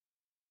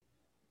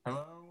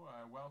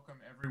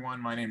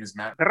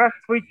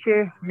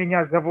Здравствуйте,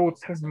 меня зовут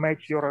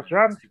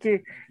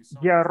Роджанский,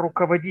 я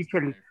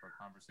руководитель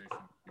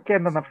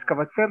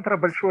Кеннановского центра.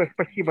 Большое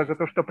спасибо за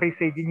то, что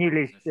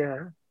присоединились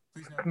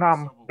к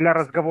нам для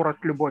разговора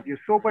с Любовью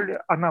Соболь.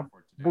 Она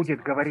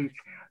будет говорить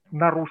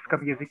на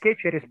русском языке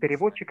через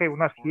переводчика, и у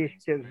нас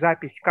есть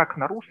запись как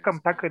на русском,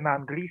 так и на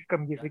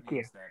английском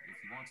языке.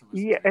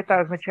 И это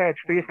означает,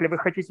 что если вы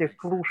хотите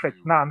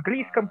слушать на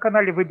английском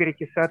канале,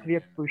 выберите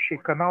соответствующий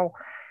канал,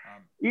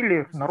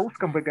 или на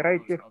русском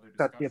выбирайте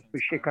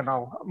соответствующий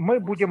канал. Мы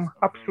будем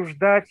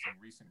обсуждать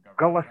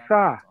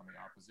голоса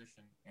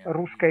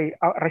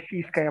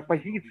российской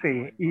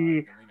оппозиции.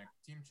 И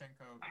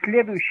в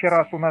следующий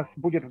раз у нас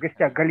будет в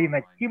гостях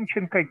Галина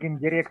Тимченко,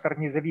 гендиректор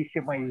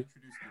независимой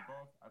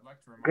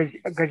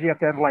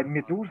газеты онлайн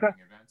 «Медуза».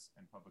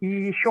 И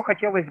еще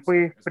хотелось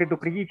бы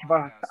предупредить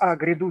вас о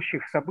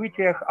грядущих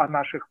событиях, о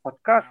наших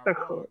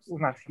подкастах. У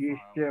нас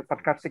есть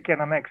подкасты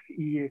Kennan X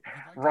и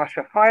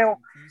Russia File.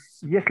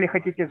 Если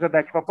хотите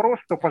задать вопрос,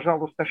 то,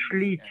 пожалуйста,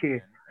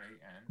 шлите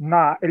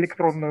на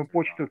электронную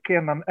почту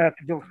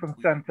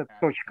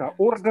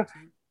kennan@wilsoncenter.org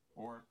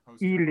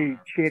или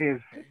через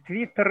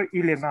Twitter,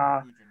 или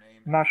на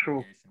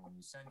нашу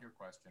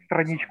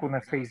страничку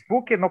на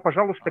Фейсбуке, но,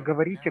 пожалуйста,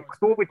 говорите,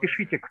 кто вы,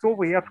 пишите, кто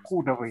вы и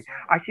откуда вы.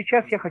 А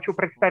сейчас я хочу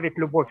представить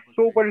Любовь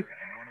Соболь.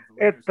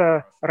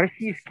 Это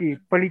российский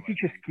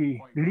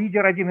политический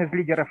лидер, один из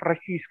лидеров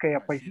российской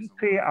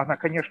оппозиции. Она,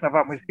 конечно,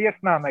 вам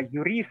известна, она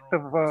юрист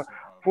в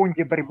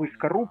Фонде борьбы с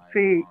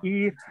коррупцией,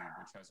 и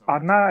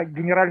она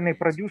генеральный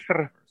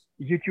продюсер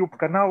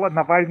YouTube-канала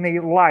 «Навальный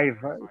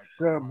Лайв»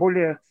 с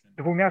более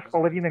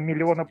 2,5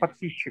 миллиона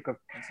подписчиков.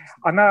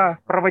 Она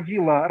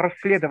проводила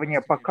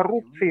расследования по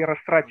коррупции,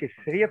 растрате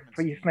средств,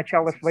 и с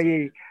начала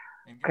своей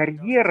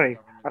карьеры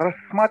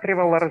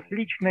рассматривала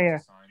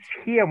различные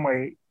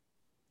схемы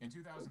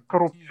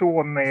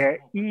коррупционные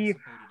и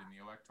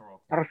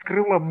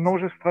раскрыла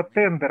множество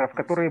тендеров,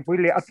 которые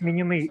были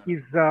отменены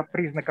из-за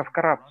признаков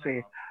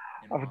коррупции.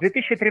 В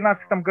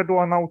 2013 году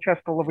она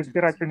участвовала в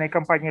избирательной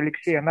кампании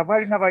Алексея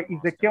Навального и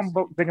затем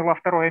заняла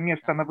второе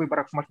место на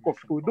выборах в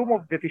Московскую Думу.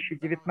 В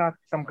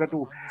 2019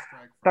 году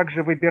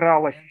также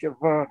выбиралась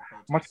в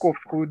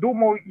Московскую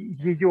Думу.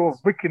 Ее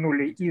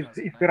выкинули из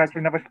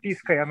избирательного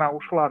списка, и она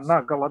ушла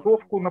на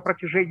голодовку на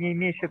протяжении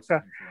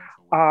месяца.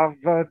 А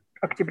в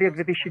октябре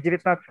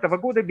 2019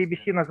 года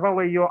BBC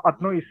назвала ее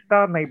одной из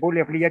 100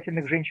 наиболее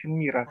влиятельных женщин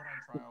мира.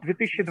 С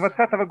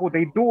 2020 года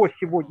и до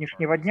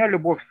сегодняшнего дня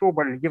Любовь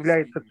Соболь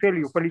является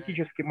целью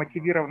политически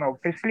мотивированного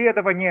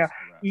преследования,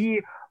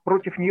 и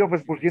против нее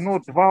возбуждено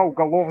 2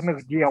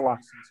 уголовных дела.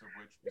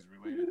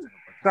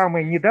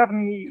 Самый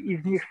недавний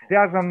из них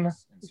связан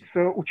с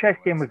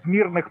участием в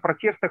мирных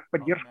протестах в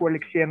поддержку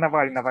Алексея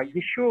Навального.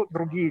 Еще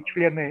другие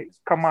члены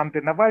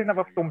команды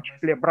Навального, в том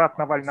числе брат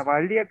Навального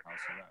Олег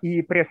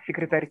и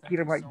пресс-секретарь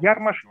Кирова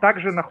Ярмаш,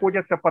 также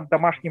находятся под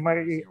домашним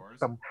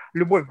арестом.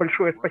 Любовь,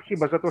 большое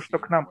спасибо за то, что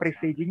к нам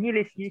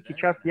присоединились, и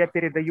сейчас я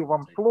передаю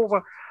вам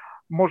слово.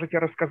 Можете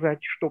рассказать,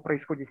 что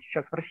происходит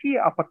сейчас в России,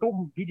 а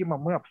потом, видимо,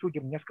 мы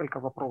обсудим несколько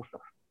вопросов.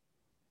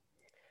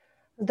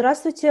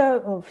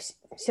 Здравствуйте,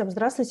 всем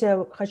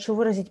здравствуйте. Хочу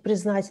выразить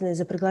признательность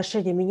за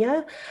приглашение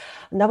меня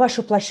на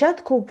вашу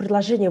площадку,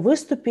 предложение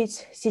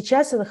выступить.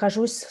 Сейчас я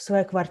нахожусь в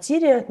своей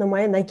квартире, на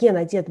моей ноге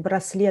надет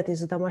браслет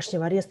из-за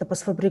домашнего ареста по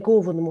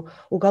сфабрикованному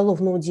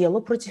уголовному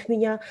делу против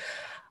меня.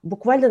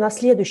 Буквально на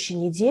следующей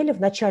неделе, в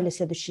начале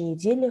следующей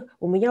недели,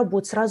 у меня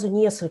будет сразу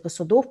несколько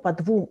судов по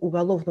 2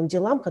 уголовным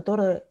делам,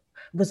 которые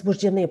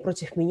возбуждены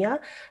против меня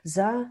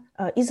из-за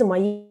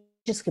моей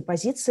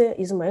позиции,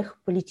 из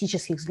моих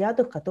политических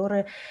взглядов,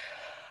 которые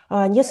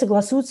не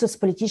согласуются с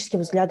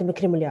политическими взглядами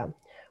Кремля.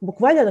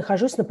 Буквально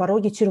нахожусь на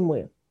пороге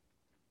тюрьмы.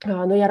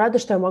 Но я рада,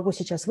 что я могу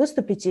сейчас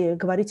выступить и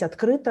говорить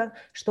открыто,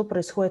 что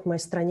происходит в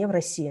моей стране, в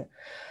России.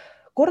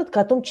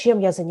 Коротко о том, чем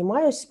я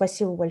занимаюсь.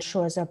 Спасибо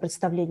большое за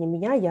представление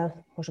меня. Я,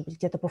 может быть,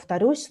 где-то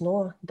повторюсь,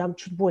 но дам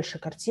чуть больше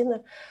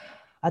картины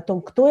о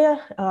том, кто я,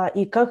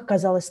 и как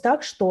оказалось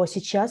так, что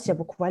сейчас я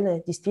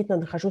буквально действительно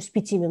нахожусь в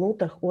 5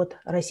 минутах от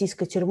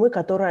российской тюрьмы,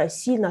 которая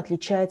сильно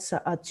отличается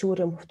от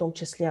тюрем, в том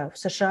числе в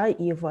США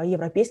и в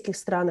европейских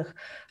странах.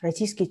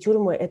 Российские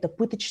тюрьмы – это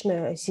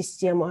пыточная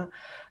система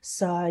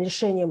с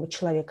лишением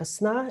человека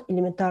сна,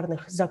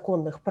 элементарных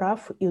законных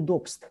прав и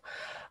удобств,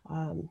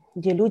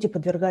 где люди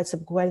подвергаются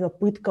буквально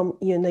пыткам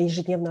и на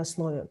ежедневной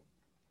основе.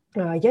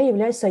 Я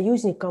являюсь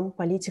союзником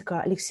политика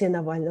Алексея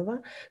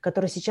Навального,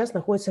 который сейчас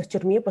находится в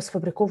тюрьме по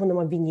сфабрикованным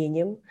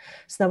обвинениям.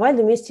 С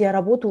Навальным вместе я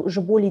работаю уже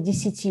более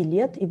 10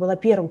 лет и была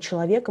первым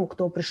человеком,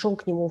 кто пришел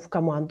к нему в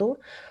команду,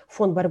 в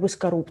Фонд борьбы с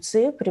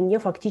коррупцией. При мне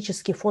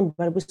фактически Фонд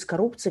борьбы с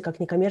коррупцией как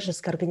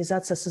некоммерческая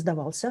организация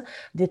создавался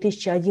в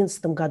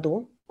 2011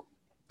 году.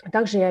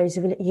 Также я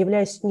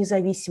являюсь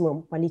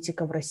независимым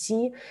политиком в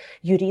России,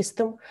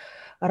 юристом,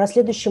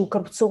 расследующим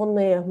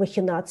коррупционные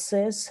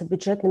махинации с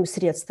бюджетными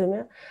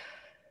средствами.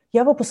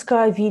 Я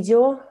выпускаю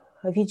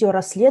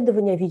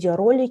видеорасследования,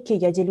 видеоролики,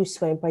 я делюсь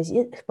своей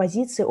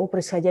позицией о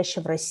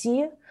происходящем в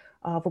России,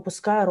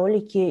 выпускаю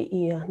ролики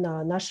и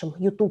на нашем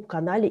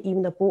YouTube-канале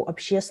именно по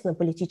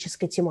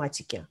общественно-политической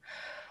тематике.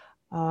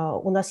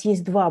 У нас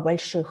есть два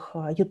больших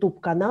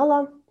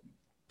YouTube-канала,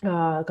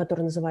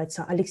 который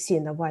называется «Алексей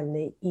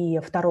Навальный», и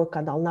второй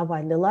канал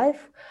 «Навальный Лайв».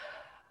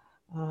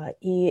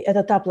 И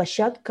это та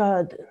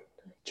площадка,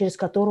 через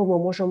которую мы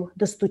можем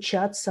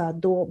достучаться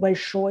до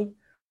большой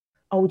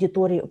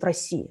аудитории в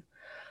России.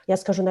 Я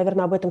скажу,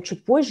 наверное, об этом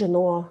чуть позже,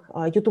 но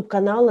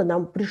YouTube-каналы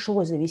нам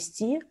пришлось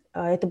завести.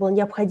 Это была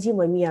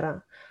необходимая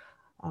мера,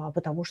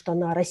 потому что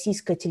на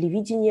российское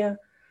телевидение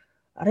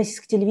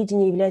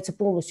является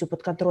полностью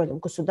под контролем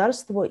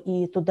государства,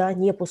 и туда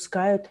не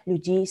пускают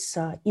людей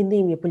с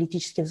иными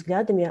политическими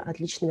взглядами,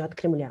 отличными от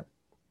Кремля.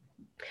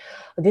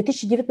 В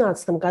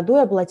 2019 году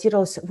я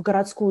баллотировалась в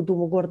городскую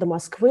думу города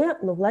Москвы,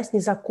 но власть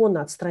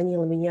незаконно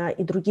отстранила меня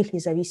и других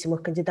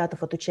независимых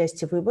кандидатов от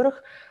участия в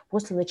выборах.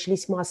 После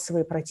начались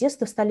массовые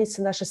протесты в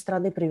столице нашей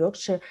страны,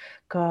 приведшие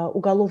к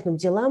уголовным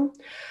делам.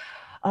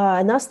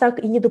 Нас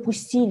так и не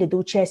допустили до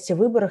участия в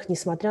выборах,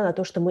 несмотря на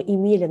то, что мы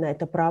имели на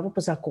это право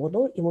по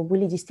закону, и мы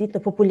были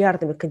действительно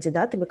популярными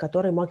кандидатами,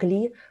 которые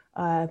могли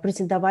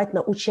претендовать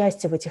на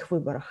участие в этих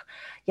выборах.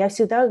 Я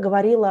всегда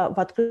говорила в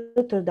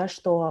открытую, да,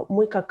 что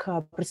мы, как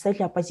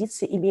представители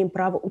оппозиции, имеем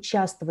право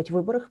участвовать в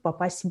выборах,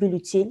 попасть в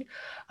бюллетень,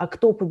 а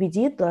кто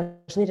победит,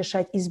 должны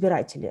решать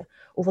избиратели.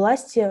 У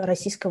власти,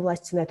 российской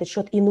власти на этот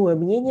счет иное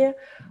мнение.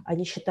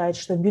 Они считают,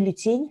 что в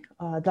бюллетень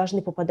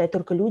должны попадать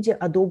только люди,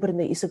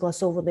 одобренные и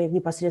согласованные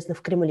непосредственно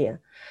в Кремле.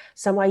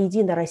 Сама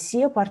 «Единая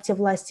Россия», партия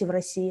власти в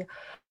России,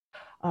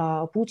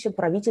 Путин,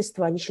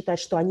 правительство, они считают,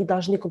 что они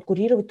должны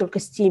конкурировать только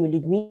с теми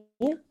людьми,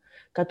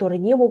 которые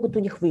не могут у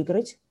них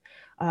выиграть,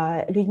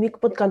 людьми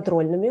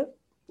подконтрольными,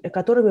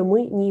 которыми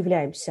мы не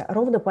являемся.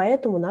 Ровно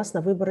поэтому нас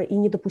на выборы и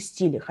не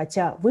допустили.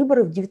 Хотя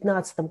выборы в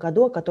 2019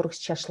 году, о которых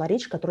сейчас шла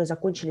речь, которые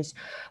закончились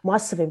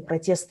массовыми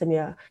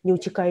протестами,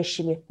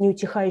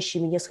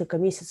 неутихающими несколько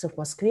месяцев в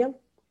Москве,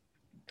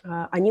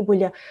 они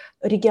были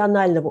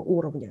регионального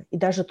уровня. И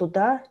даже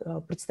туда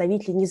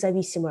представители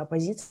независимой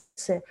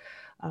оппозиции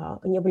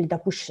не были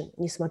допущены,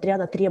 несмотря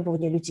на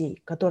требования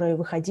людей, которые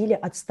выходили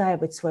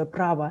отстаивать свое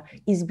право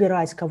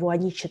избирать, кого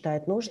они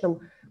считают нужным,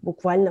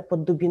 буквально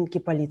под дубинки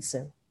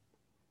полиции.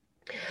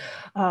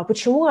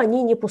 Почему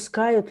они не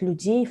пускают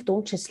людей, в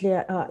том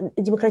числе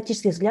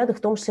демократических взглядов,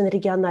 в том числе на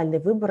региональные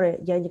выборы,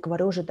 я не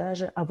говорю уже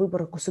даже о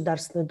выборах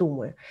Государственной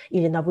Думы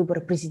или на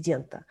выборы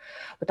президента?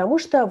 Потому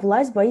что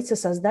власть боится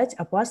создать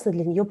опасный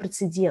для нее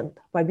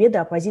прецедент.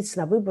 Победа оппозиции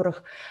на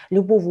выборах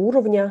любого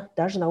уровня,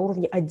 даже на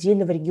уровне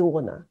отдельного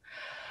региона.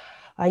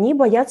 Они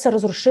боятся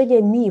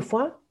разрушения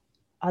мифа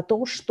о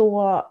том,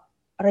 что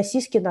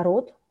российский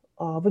народ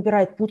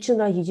выбирает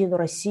Путина, Единую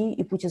Россию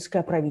и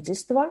путинское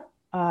правительство,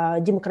 а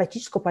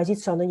демократическую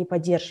позицию оно не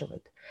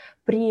поддерживает.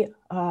 При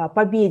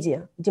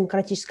победе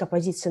демократической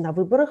оппозиции на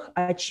выборах,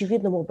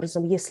 очевидным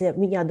образом, если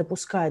меня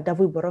допускают до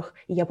выборов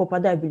и я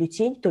попадаю в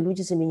бюллетень, то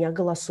люди за меня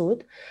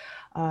голосуют.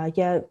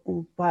 Я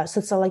по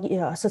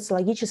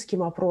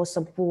социологическим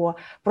опросам,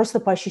 просто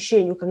по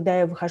ощущению, когда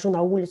я выхожу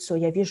на улицу,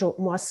 я вижу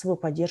массовую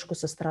поддержку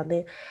со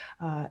стороны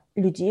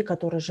людей,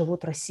 которые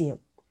живут в России.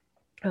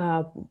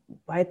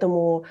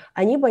 Поэтому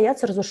они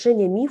боятся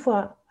разрушения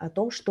мифа о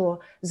том,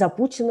 что за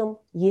Путиным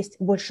есть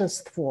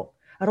большинство.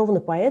 Ровно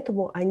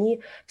поэтому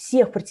они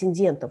всех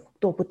претендентов,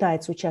 кто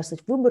пытается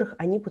участвовать в выборах,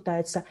 они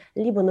пытаются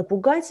либо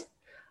напугать,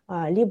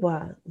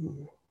 либо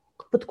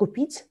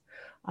подкупить,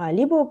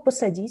 либо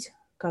посадить,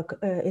 как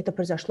это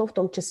произошло в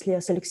том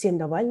числе с Алексеем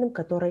Навальным,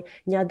 который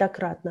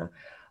неоднократно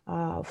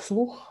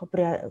вслух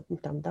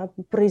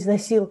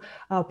произносил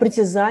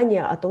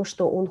притязания о том,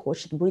 что он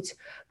хочет быть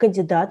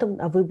кандидатом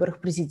на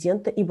выборах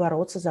президента и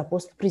бороться за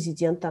пост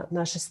президента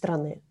нашей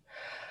страны.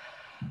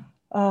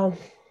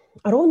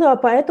 Ровно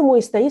поэтому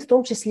и стоит в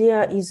том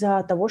числе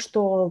из-за того,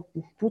 что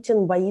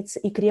Путин боится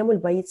и Кремль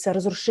боится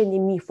разрушения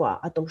мифа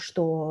о том,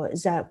 что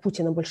за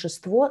Путиным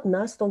большинство,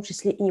 нас в том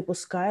числе и не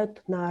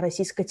пускают на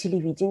российское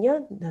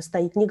телевидение.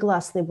 Стоит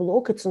негласный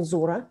блок и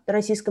цензура на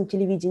российском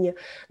телевидении.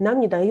 Нам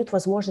не дают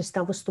возможность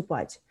там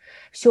выступать.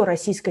 Все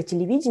российское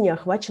телевидение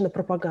охвачено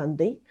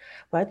пропагандой,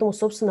 поэтому,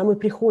 собственно, нам и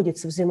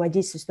приходится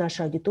взаимодействовать с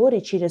нашей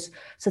аудиторией через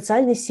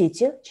социальные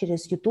сети,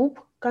 через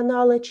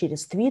YouTube-каналы,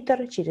 через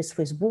Twitter, через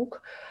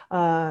Facebook.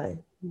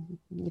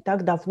 Не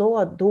так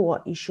давно,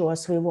 до еще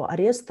своего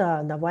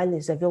ареста,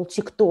 Навальный завел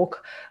TikTok,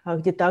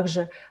 где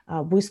также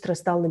быстро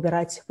стал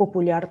набирать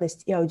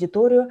популярность и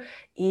аудиторию.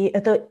 И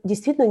это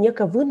действительно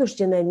некая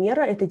вынужденная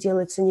мера. Это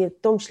делается в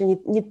том числе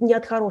не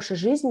от хорошей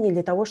жизни, не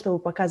для того, чтобы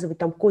показывать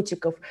там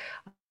котиков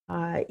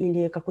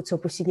или какую-то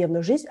свою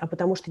повседневную жизнь, а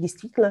потому что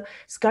действительно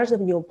с каждым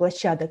днем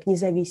площадок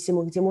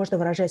независимых, где можно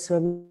выражать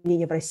свое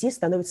мнение в России,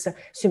 становится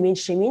все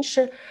меньше и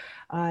меньше.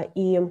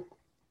 И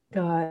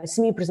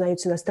СМИ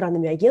признаются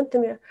иностранными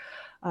агентами,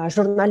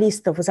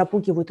 журналистов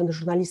запугивают, и на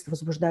журналистов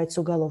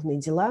возбуждаются уголовные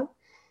дела.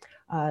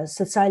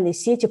 Социальные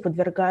сети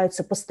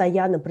подвергаются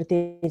постоянным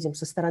претензиям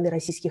со стороны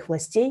российских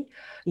властей.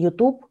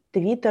 YouTube,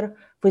 Twitter,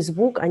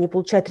 Facebook, они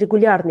получают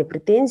регулярные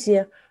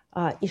претензии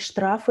и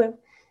штрафы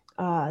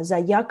за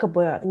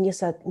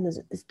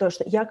то,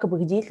 что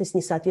якобы их деятельность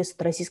не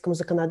соответствует российскому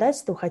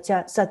законодательству,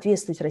 хотя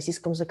соответствовать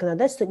российскому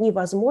законодательству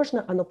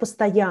невозможно, оно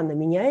постоянно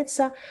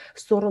меняется в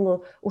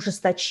сторону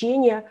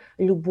ужесточения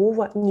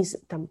любого,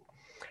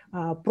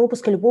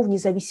 пропуска любого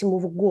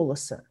независимого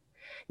голоса.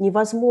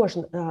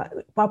 Невозможно.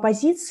 По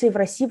оппозиции в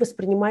России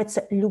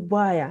воспринимается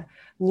любая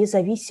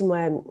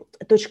независимая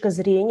точка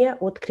зрения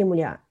от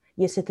Кремля.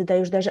 Если ты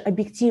даешь даже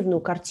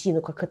объективную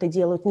картину, как это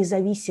делают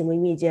независимые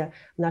медиа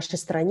в нашей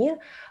стране,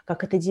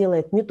 как это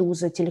делает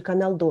 «Медуза»,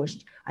 телеканал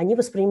 «Дождь», они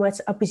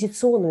воспринимаются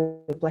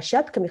оппозиционными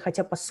площадками,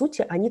 хотя, по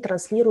сути, они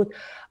транслируют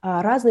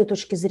разные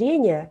точки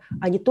зрения,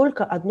 а не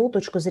только одну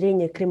точку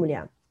зрения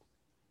Кремля.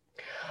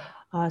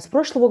 С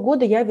прошлого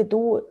года я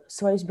веду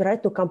свою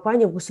избирательную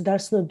кампанию в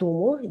Государственную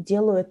Думу.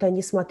 Делаю это,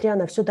 несмотря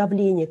на все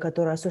давление,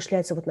 которое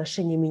осуществляется в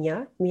отношении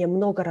меня. Меня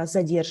много раз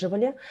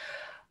задерживали.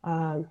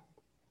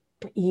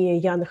 И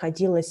я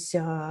находилась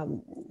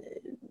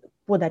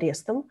под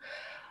арестом.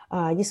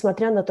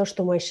 Несмотря на то,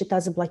 что мои счета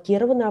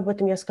заблокированы, об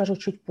этом я скажу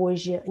чуть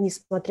позже,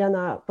 несмотря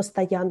на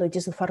постоянную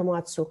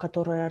дезинформацию,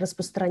 которая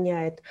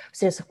распространяет в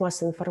средствах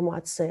массовой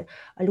информации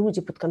люди,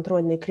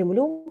 подконтрольные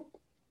Кремлю,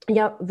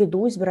 я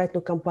веду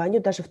избирательную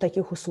кампанию даже в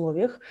таких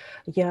условиях.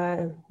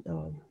 Я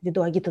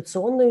веду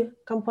агитационную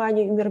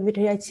кампанию и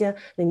мероприятия,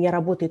 на меня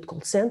работает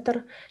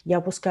колл-центр, я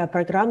опускаю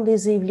программные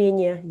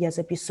заявления, я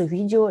записываю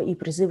видео и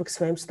призывы к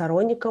своим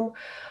сторонникам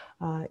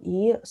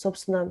и,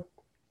 собственно,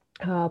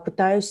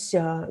 пытаюсь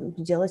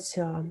сделать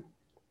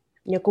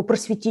некую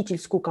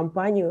просветительскую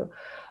кампанию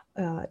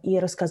и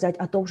рассказать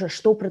о том же,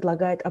 что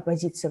предлагает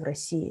оппозиция в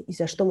России и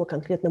за что мы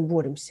конкретно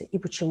боремся, и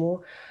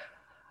почему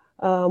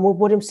мы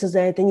боремся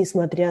за это,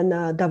 несмотря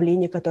на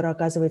давление, которое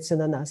оказывается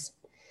на нас.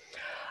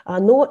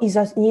 Но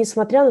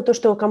несмотря на то,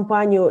 что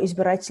кампанию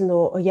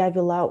избирательную я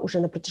вела уже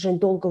на протяжении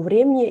долгого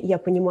времени, я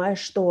понимаю,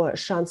 что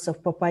шансов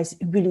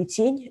попасть в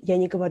бюллетень, я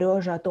не говорю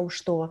уже о том,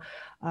 что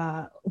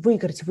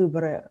выиграть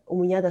выборы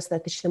у меня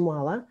достаточно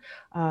мало.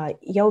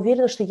 Я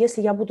уверена, что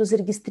если я буду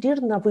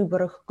зарегистрирована на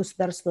выборах в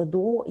Государственную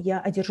Думу, я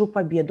одержу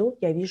победу,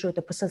 я вижу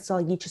это по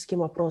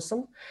социологическим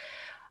опросам.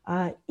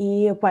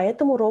 И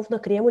поэтому ровно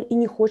Кремль и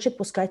не хочет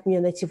пускать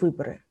меня на эти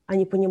выборы.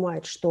 Они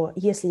понимают, что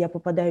если я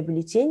попадаю в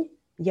бюллетень,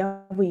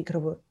 я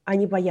выигрываю.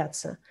 Они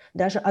боятся.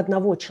 Даже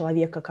одного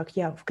человека, как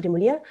я в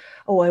Кремле,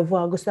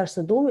 в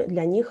Государственной Думе,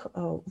 для них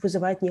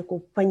вызывает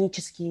некую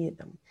панические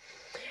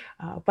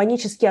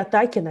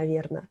атаки,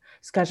 наверное,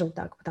 скажем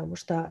так, потому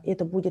что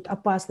это будет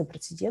опасный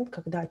прецедент,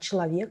 когда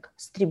человек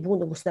с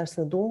трибуны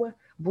Государственной Думы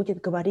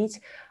будет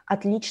говорить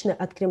отличное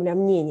от Кремля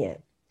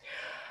мнение.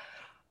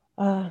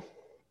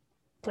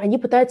 Они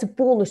пытаются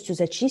полностью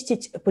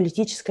зачистить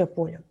политическое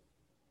поле.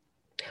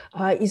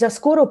 Из-за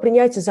скорого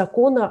принятия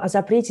закона о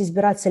запрете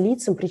избираться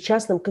лицам,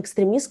 причастным к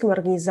экстремистским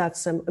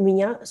организациям,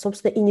 меня,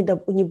 собственно, и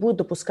не будут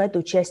допускать до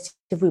участия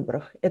в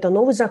выборах. Это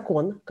новый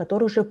закон,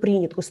 который уже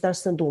принят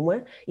Государственной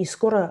Думой, и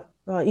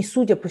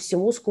судя по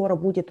всему, скоро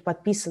будет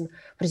подписан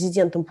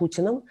президентом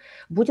Путиным,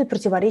 будет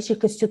противоречить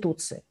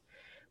Конституции.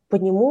 По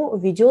нему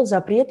введен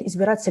запрет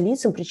избираться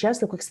лицам,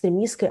 причастным к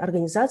экстремистской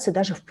организации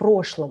даже в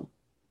прошлом.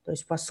 То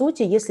есть, по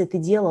сути, если ты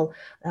делал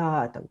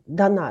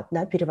донат,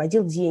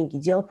 переводил деньги,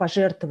 делал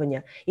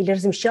пожертвования или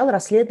размещал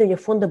расследование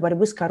Фонда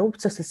борьбы с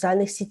коррупцией в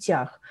социальных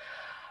сетях,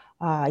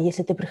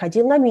 если ты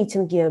приходил на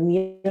митинги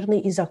мирные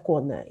и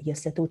законные,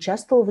 если ты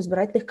участвовал в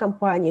избирательных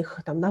кампаниях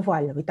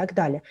Навального и так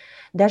далее,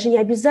 даже не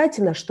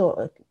обязательно,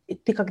 что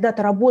ты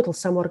когда-то работал в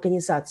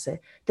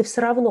самоорганизации, ты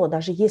все равно,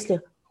 даже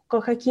если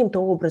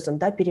каким-то образом,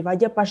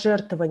 переводя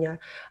пожертвования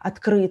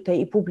открытое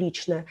и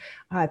публичное,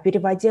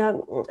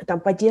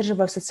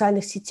 поддерживая в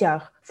социальных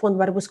сетях Фонд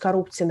борьбы с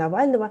коррупцией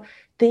Навального,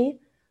 ты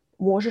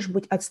можешь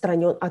быть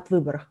отстранен от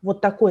выборов.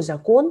 Вот такой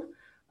закон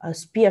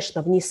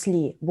спешно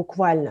внесли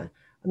буквально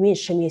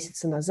меньше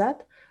месяца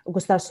назад в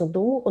Государственную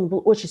Думу. Он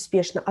был очень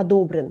спешно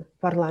одобрен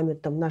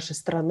парламентом нашей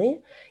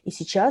страны, и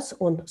сейчас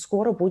он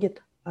скоро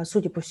будет,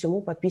 судя по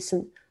всему,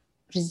 подписан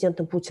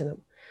президентом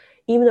Путиным.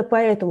 Именно по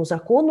этому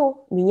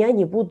закону меня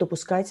не будут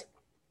допускать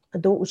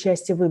до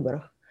участия в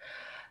выборах.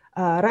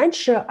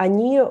 Раньше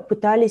они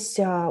пытались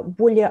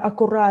более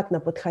аккуратно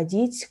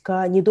подходить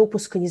к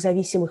недопуску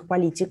независимых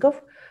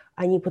политиков.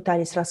 Они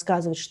пытались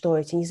рассказывать, что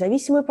эти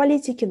независимые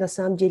политики на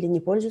самом деле не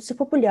пользуются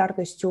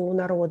популярностью у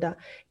народа.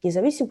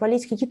 Независимые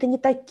политики какие-то не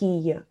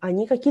такие,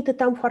 они какие-то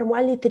там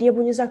формальные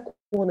требования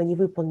закона не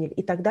выполнили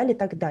и так далее, и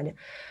так далее.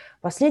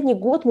 Последний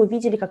год мы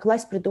видели, как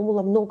власть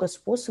придумала много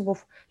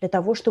способов для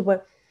того,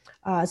 чтобы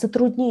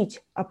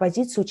затруднить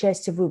оппозицию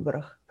участия в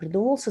выборах.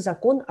 Придумался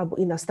закон об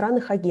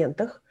иностранных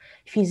агентах,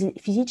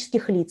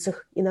 физических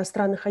лицах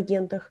иностранных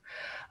агентах.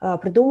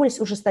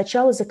 Придумались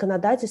ужесточалое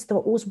законодательство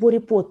о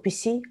сборе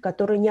подписей,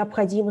 которые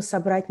необходимо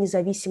собрать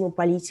независимым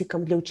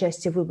политикам для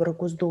участия в выборах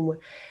Госдумы.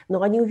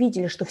 Но они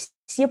увидели, что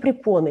все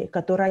препоны,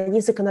 которые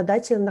они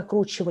законодательно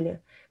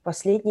накручивали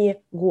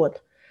последний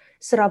год,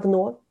 все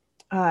равно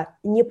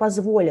не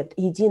позволят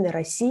Единой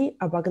России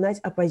обогнать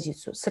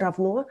оппозицию. Все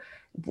равно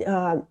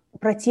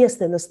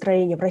протестные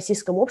настроения в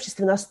российском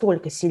обществе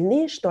настолько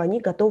сильны, что они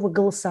готовы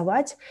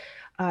голосовать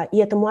И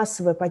эта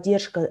массовая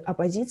поддержка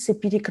оппозиции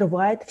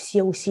перекрывает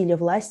все усилия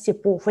власти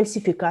по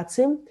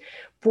фальсификациям,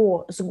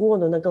 по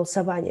сгону на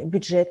голосование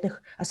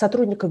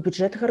сотрудников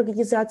бюджетных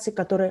организаций,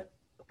 которые,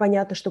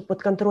 понятно, что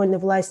подконтрольны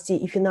власти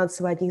и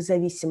финансово от них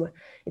зависимы,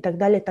 и так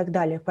далее, и так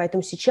далее.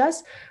 Поэтому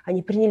сейчас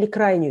они приняли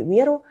крайнюю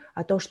меру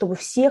о том, чтобы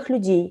всех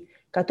людей,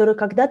 которые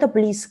когда-то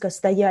близко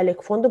стояли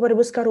к Фонду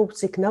борьбы с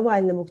коррупцией, к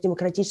Навальному, к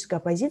демократической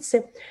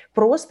оппозиции,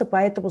 просто по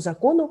этому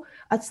закону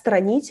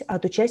отстранить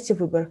от участия в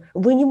выборах.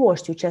 Вы не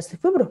можете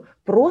участвовать в выборах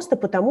просто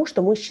потому,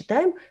 что мы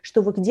считаем,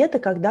 что вы где-то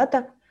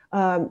когда-то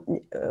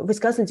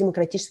высказывали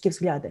демократические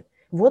взгляды.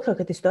 Вот как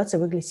эта ситуация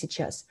выглядит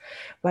сейчас.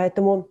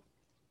 Поэтому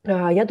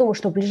я думаю,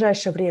 что в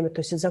ближайшее время,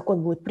 то есть этот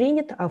закон будет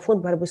принят, а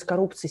Фонд борьбы с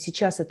коррупцией,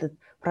 сейчас этот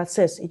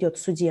процесс идет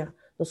в суде,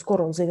 но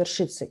скоро он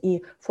завершится,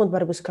 и Фонд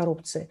борьбы с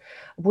коррупцией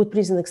будет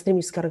признан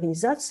экстремистской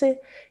организацией,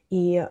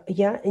 и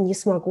я не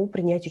смогу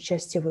принять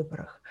участие в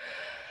выборах.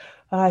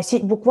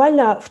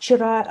 Буквально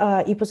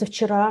вчера и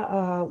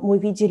позавчера мы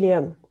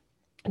видели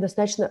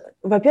достаточно...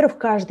 Во-первых,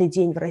 каждый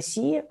день в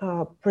России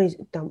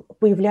там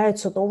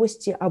появляются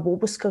новости об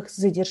обысках,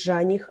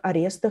 задержаниях,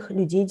 арестах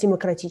людей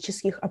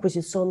демократических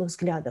оппозиционных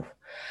взглядов.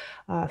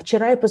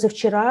 Вчера и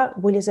позавчера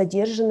были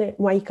задержаны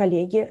мои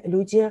коллеги,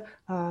 люди,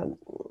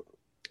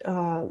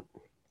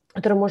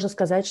 которые, можно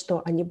сказать,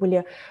 что они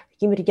были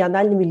такими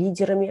региональными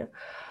лидерами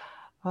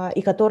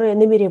и которые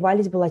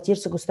намеревались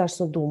баллотироваться в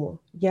Государственную Думу.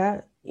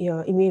 Я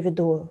имею в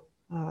виду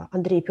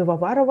Андрея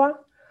Пивоварова,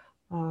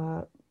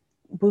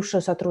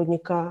 бывшего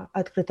сотрудника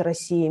 «Открытой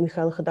России»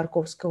 Михаила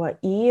Ходорковского,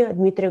 и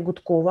Дмитрия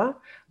Гудкова,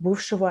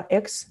 бывшего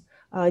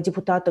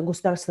экс-депутата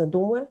Государственной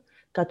Думы,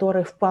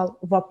 который впал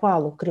в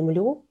опалу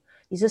Кремлю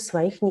из-за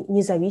своих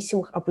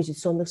независимых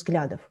оппозиционных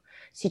взглядов.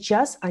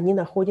 Сейчас они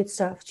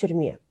находятся в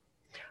тюрьме.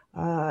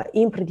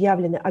 Им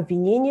предъявлены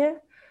обвинения,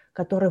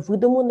 которые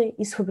выдуманы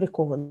и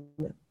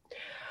сфабрикованы.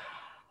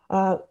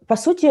 По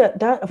сути,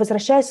 да,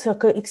 возвращаясь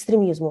к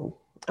экстремизму,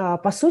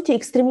 по сути,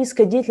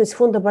 экстремистская деятельность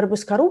Фонда борьбы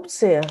с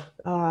коррупцией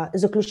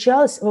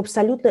заключалась в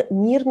абсолютно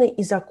мирной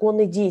и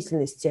законной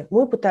деятельности.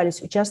 Мы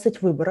пытались участвовать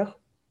в выборах,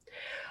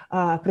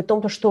 при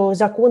том, что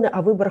законы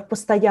о выборах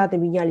постоянно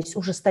менялись,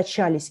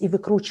 ужесточались и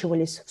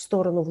выкручивались в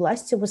сторону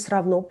власти, мы все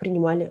равно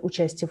принимали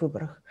участие в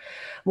выборах.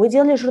 Мы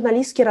делали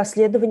журналистские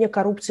расследования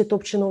коррупции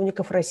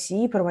топ-чиновников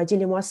России,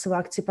 проводили массовые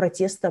акции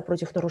протеста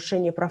против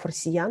нарушения прав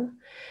россиян.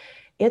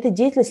 Эта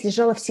деятельность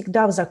лежала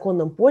всегда в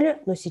законном поле,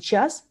 но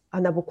сейчас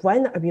она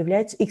буквально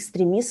объявляется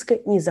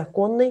экстремистской,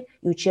 незаконной,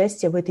 и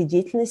участие в этой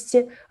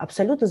деятельности,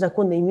 абсолютно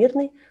законной и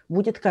мирной,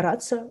 будет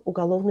караться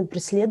уголовными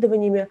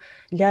преследованиями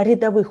для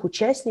рядовых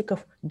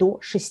участников до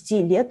 6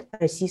 лет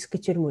российской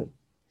тюрьмы.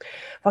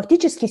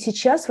 Фактически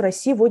сейчас в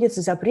России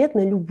вводится запрет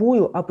на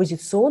любую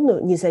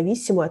оппозиционную,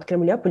 независимую от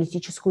Кремля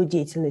политическую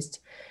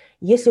деятельность.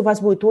 Если у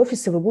вас будет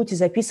офис, и вы будете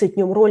записывать в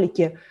нем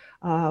ролики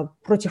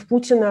против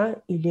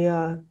Путина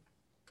или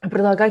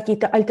предлагать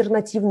какие-то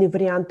альтернативные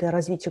варианты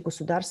развития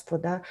государства,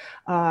 да,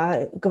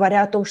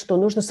 говоря о том, что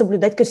нужно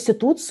соблюдать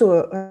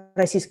Конституцию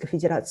Российской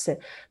Федерации,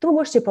 то вы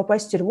можете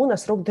попасть в тюрьму на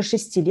срок до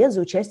 6 лет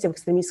за участие в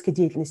экстремистской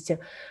деятельности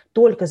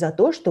только за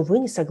то, что вы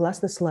не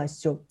согласны с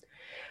властью.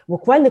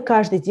 Буквально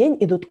каждый день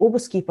идут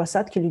обыски и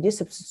посадки людей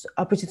с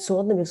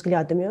оппозиционными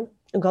взглядами.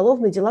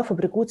 Уголовные дела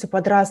фабрикуются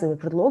под разными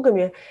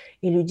предлогами,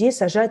 и людей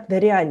сажают на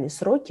реальные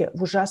сроки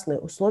в ужасные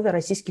условия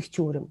российских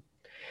тюрем.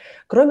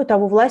 Кроме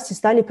того, власти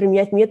стали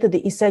применять методы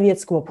из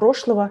советского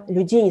прошлого.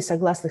 Людей, не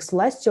согласных с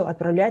властью,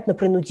 отправляют на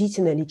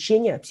принудительное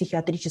лечение в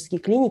психиатрические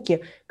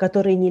клиники,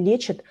 которые не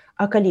лечат,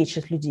 а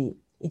калечат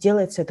людей. И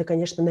делается это,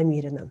 конечно,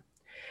 намеренно.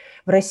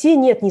 В России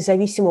нет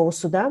независимого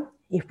суда,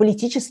 и в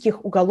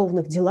политических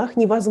уголовных делах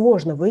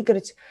невозможно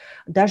выиграть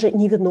даже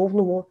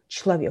невиновному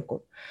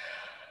человеку.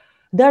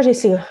 Даже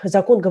если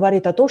закон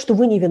говорит о том, что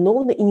вы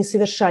невиновны и не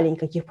совершали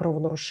никаких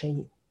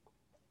правонарушений.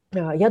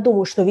 Я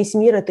думаю, что весь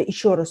мир это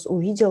еще раз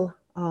увидел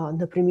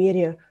на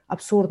примере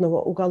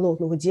абсурдного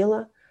уголовного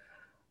дела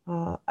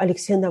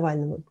Алексея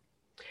Навального.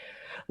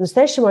 В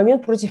настоящий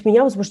момент против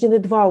меня возбуждены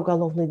 2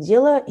 уголовных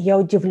дела. Я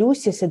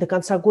удивлюсь, если до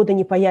конца года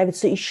не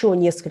появится еще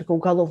несколько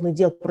уголовных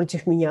дел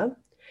против меня.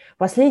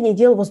 Последнее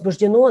дело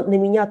возбуждено на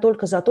меня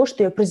только за то,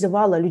 что я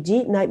призывала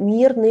людей на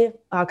мирные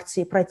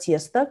акции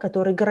протеста,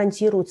 которые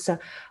гарантируются,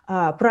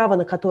 право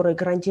на которые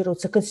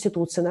гарантируется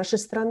Конституцией нашей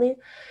страны.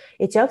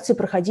 Эти акции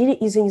проходили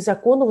из-за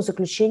незаконного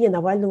заключения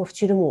Навального в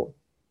тюрьму.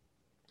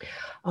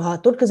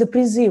 Только за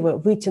призывы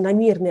выйти на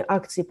мирные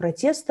акции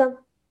протеста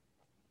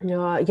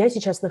я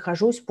сейчас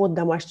нахожусь под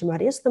домашним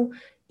арестом,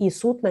 и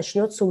суд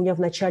начнется у меня в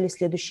начале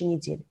следующей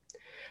недели.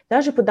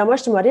 Также под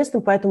домашним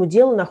арестом по этому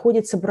делу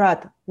находится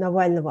брат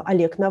Навального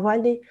Олег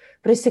Навальный,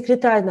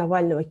 пресс-секретарь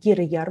Навального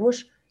Кира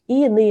Ярмыш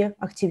и иные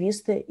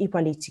активисты и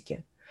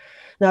политики.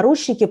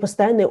 Наручники,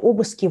 постоянные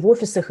обыски в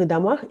офисах и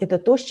домах – это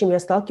то, с чем я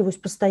сталкиваюсь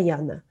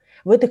постоянно.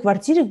 В этой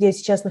квартире, где я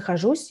сейчас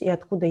нахожусь, и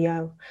откуда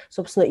я,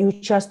 собственно, и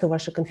участвую в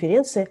вашей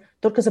конференции,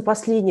 только за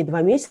последние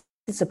 2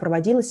 месяца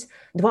проводилось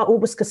 2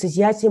 обыска с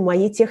изъятием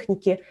моей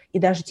техники и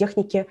даже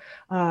техники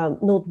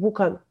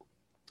ноутбука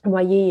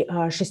моей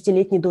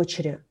 6-летней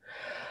дочери.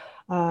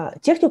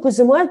 Технику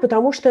изымают,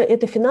 потому что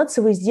это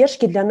финансовые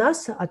издержки для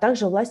нас, а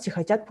также власти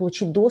хотят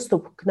получить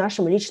доступ к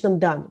нашим личным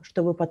данным,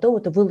 чтобы потом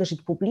это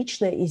выложить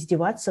публично и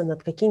издеваться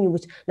над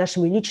какими-нибудь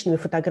нашими личными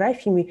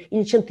фотографиями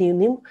или чем-то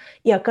иным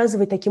и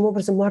оказывать таким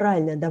образом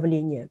моральное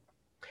давление.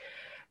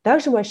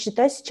 Также моя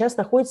счета сейчас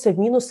находится в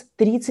минус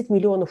 30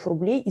 миллионов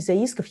рублей из-за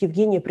исков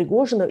Евгения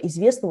Пригожина,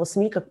 известного в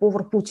СМИ как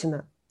повар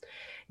Путина.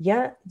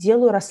 Я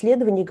делаю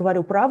расследование и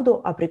говорю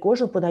правду, а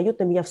Пригожин подает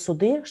на меня в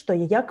суды, что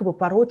я якобы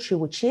порочу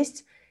его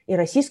честь, и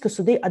российские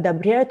суды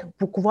одобряют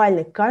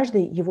буквально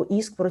каждый его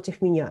иск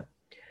против меня.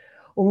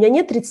 У меня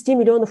нет 30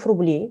 миллионов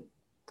рублей.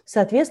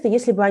 Соответственно,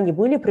 если бы они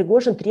были,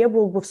 Пригожин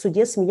требовал бы в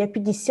суде с меня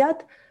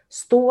 50,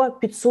 100,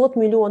 500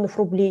 миллионов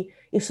рублей.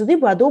 И суды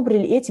бы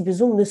одобрили эти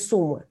безумные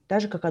суммы,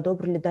 так же, как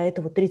одобрили до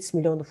этого 30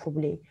 миллионов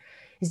рублей.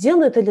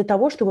 Сделано это для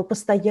того, чтобы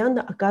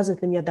постоянно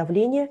оказывать на меня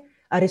давление,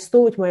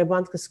 арестовывать мои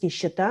банковские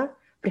счета,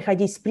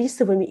 приходить с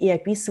приставами и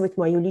описывать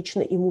мое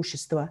личное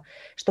имущество,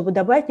 чтобы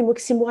добавить мне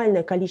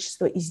максимальное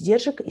количество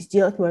издержек и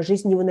сделать мою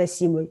жизнь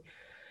невыносимой.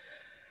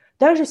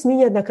 Также СМИ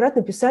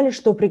неоднократно писали,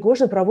 что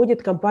Пригожин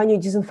проводит кампанию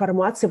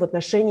дезинформации в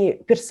отношении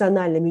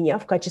персонально меня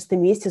в качестве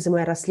мести за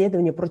мое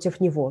расследование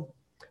против него.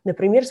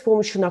 Например, с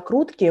помощью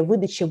накрутки,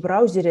 выдачи в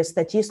браузере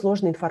статей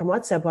сложной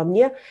информации обо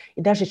мне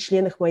и даже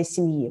членах моей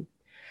семьи.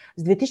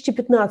 С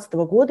 2015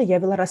 года я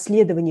вела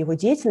расследование его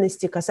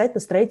деятельности касательно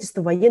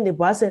строительства военной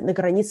базы на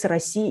границе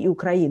России и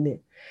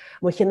Украины,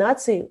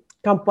 махинаций,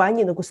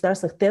 кампаний на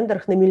государственных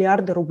тендерах на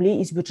миллиарды рублей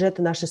из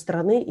бюджета нашей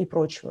страны и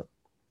прочего.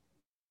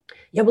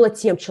 Я была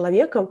тем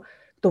человеком,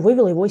 кто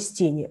вывел его из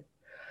тени.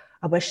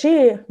 А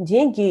большие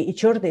деньги и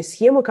черные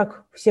схемы,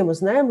 как все мы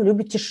знаем,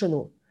 любят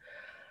тишину.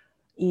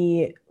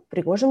 И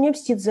Пригожин мне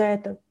мстит за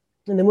это.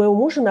 На моего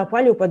мужа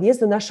напали у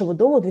подъезда нашего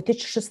дома в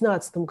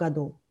 2016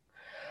 году.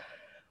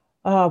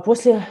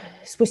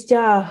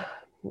 Спустя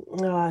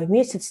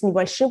месяц с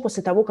небольшим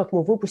после того, как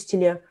мы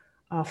выпустили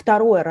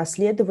второе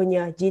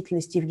расследование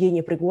деятельности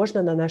Евгения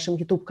Пригожина на нашем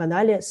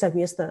YouTube-канале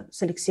совместно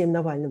с Алексеем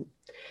Навальным.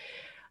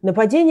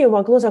 Нападение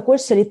могло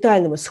закончиться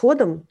летальным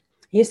исходом,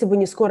 если бы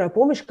не скорая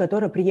помощь,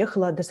 которая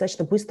приехала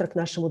достаточно быстро к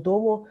нашему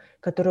дому,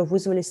 которую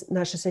вызвали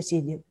наши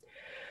соседи.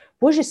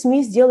 Позже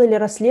СМИ сделали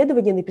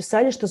расследование и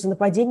написали, что за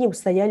нападением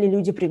стояли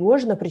люди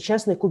Пригожина,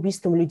 причастные к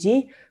убийствам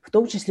людей, в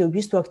том числе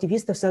убийству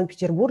активистов в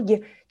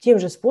Санкт-Петербурге, тем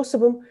же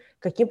способом,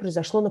 каким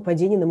произошло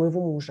нападение на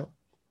моего мужа.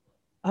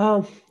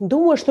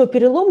 Думаю, что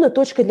переломной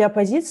точкой для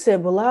оппозиции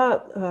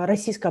была,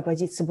 российская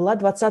оппозиция, была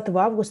 20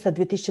 августа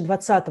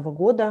 2020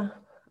 года,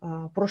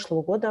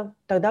 прошлого года.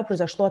 Тогда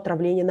произошло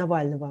отравление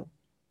Навального.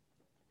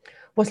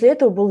 После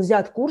этого был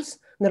взят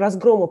курс на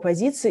разгром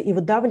оппозиции и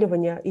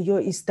выдавливание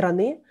ее из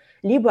страны,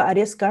 либо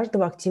арест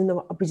каждого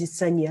активного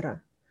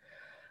оппозиционера.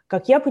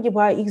 Как я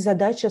понимаю, их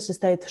задача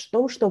состоит в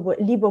том, чтобы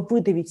либо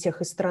выдавить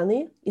всех из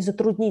страны и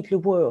затруднить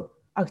любую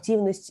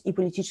активность и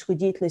политическую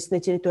деятельность на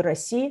территории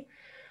России.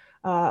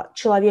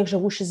 Человек,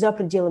 живущий за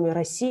пределами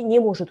России, не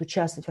может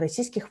участвовать в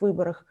российских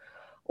выборах,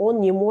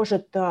 он не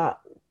может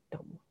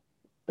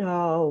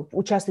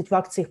участвовать в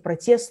акциях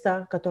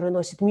протеста, которые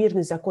носят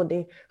мирный,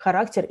 законный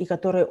характер и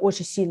которые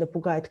очень сильно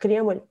пугают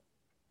Кремль.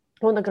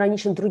 Он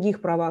ограничен в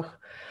других правах.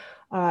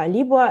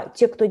 Либо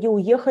те, кто не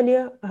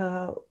уехали,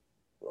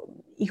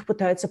 их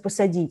пытаются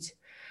посадить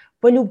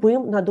по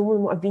любым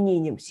надуманным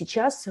обвинениям.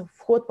 Сейчас в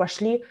ход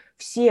пошли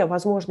все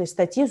возможные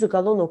статьи из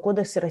Уголовного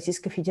кодекса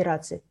Российской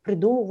Федерации.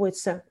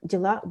 Придумываются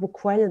дела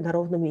буквально на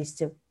ровном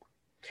месте.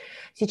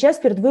 Сейчас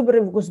перед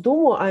выборами в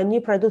Госдуму,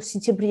 они пройдут в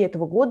сентябре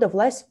этого года,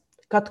 власть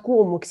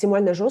катком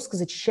максимально жестко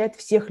зачищает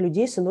всех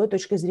людей с иной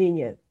точкой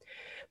зрения.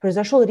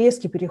 Произошел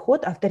резкий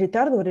переход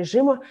авторитарного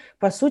режима,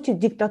 по сути, к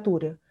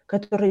диктатуре,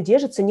 которая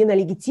держится не на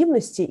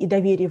легитимности и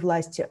доверии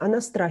власти, а на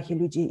страхе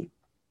людей.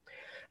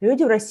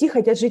 Люди в России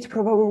хотят жить в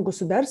правовом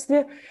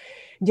государстве,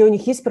 где у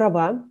них есть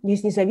права, где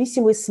есть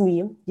независимые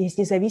СМИ, где есть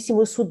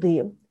независимые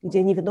суды,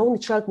 где невиновный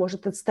человек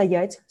может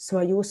отстоять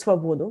свою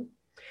свободу,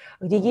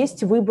 где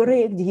есть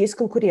выборы, где есть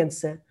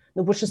конкуренция.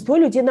 Но большинство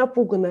людей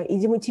напугано и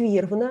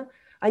демотивировано,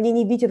 они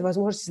не видят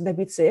возможности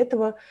добиться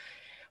этого,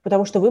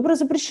 потому что выборы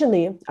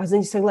запрещены, а за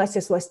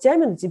несогласие с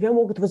властями на тебя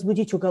могут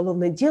возбудить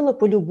уголовное дело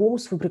по любому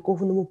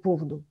сфабрикованному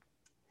поводу.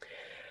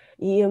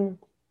 И,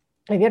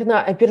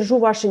 наверное, опережу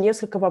ваши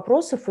несколько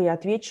вопросов и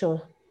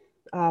отвечу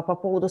по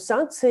поводу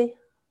санкций.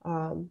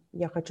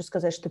 Я хочу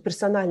сказать, что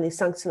персональные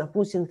санкции на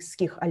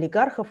путинских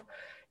олигархов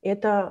 –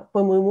 это,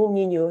 по моему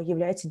мнению,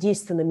 является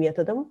действенным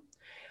методом.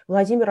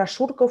 Владимир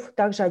Ашурков,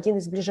 также один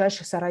из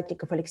ближайших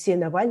соратников Алексея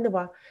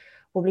Навального,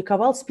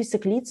 публиковал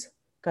список лиц,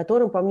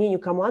 которым, по мнению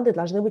команды,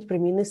 должны быть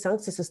применены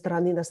санкции со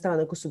стороны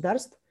иностранных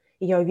государств.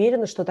 И я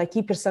уверена, что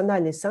такие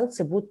персональные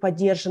санкции будут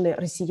поддержаны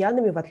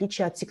россиянами, в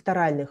отличие от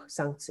секторальных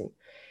санкций.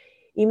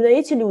 Именно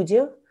эти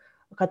люди,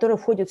 которые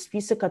входят в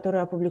список, который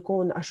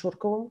опубликован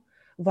Ашурковым,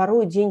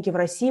 воруют деньги в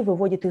России,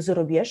 выводят их за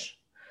рубеж.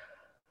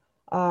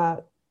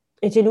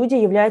 Эти люди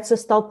являются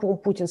столпом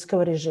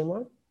путинского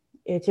режима.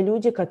 Эти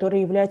люди,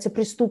 которые являются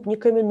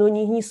преступниками, но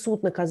не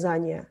несут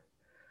наказания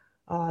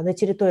на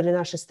территории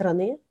нашей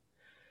страны.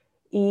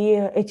 И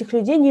этих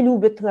людей не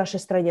любят в нашей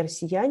стране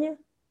россияне.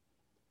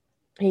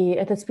 И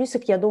этот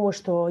список, я думаю,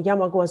 что я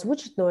могу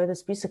озвучить, но этот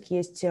список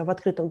есть в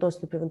открытом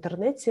доступе в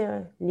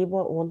интернете,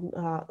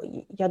 либо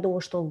я думаю,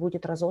 что он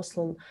будет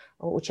разослан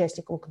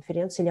участникам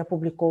конференции или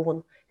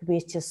опубликован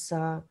вместе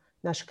с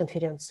нашей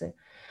конференцией.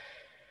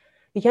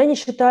 Я не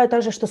считаю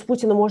также, что с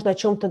Путиным можно о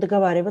чем-то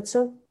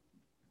договариваться.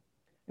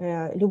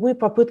 Любые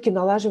попытки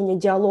налаживания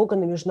диалога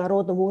на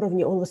международном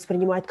уровне он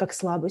воспринимает как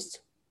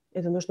слабость.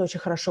 Это нужно очень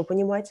хорошо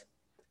понимать.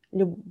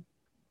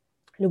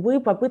 Любые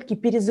попытки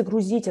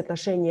перезагрузить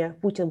отношения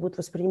Путин будет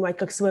воспринимать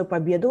как свою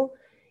победу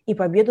и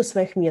победу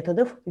своих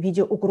методов в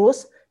виде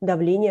угроз,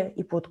 давления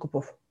и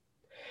подкупов.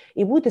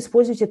 И будет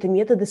использовать эти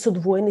методы с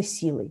удвоенной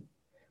силой.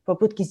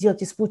 Попытки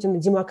сделать из Путина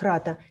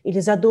демократа или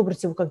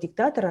задобрить его как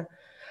диктатора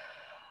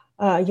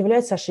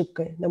являются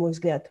ошибкой, на мой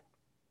взгляд.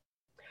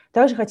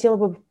 Также хотела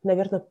бы,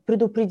 наверное,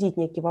 предупредить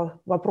некий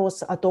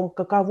вопрос о том,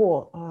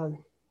 какова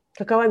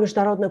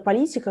международная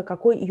политика,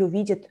 какой ее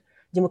видит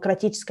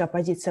демократическая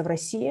оппозиция в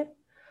России.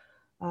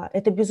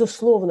 Это,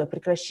 безусловно,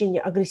 прекращение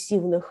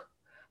агрессивных,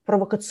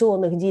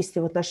 провокационных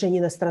действий в отношении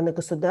иностранных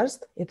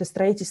государств. Это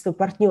строительство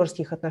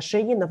партнерских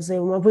отношений на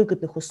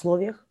взаимовыгодных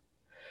условиях.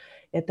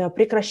 Это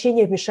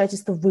прекращение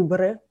вмешательства в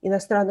выборы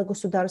иностранных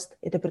государств.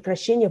 Это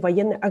прекращение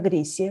военной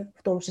агрессии,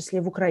 в том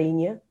числе в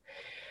Украине.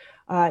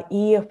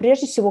 И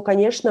прежде всего,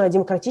 конечно,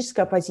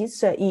 демократическая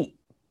оппозиция, и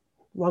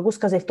могу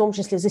сказать в том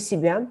числе за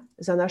себя,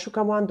 за нашу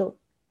команду,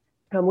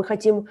 мы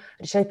хотим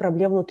решать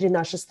проблемы внутри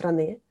нашей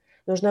страны.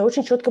 Нужно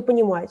очень четко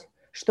понимать,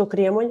 что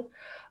Кремль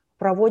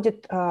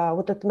проводит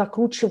вот это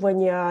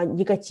накручивание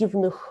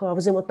негативных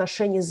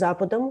взаимоотношений с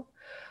Западом,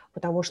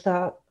 потому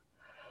что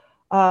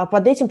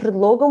под этим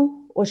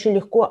предлогом очень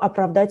легко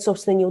оправдать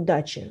собственные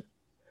неудачи.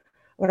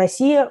 В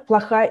России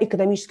плохая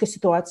экономическая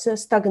ситуация,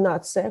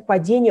 стагнация,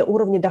 падение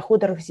уровня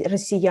дохода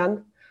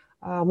россиян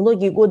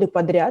многие годы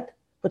подряд,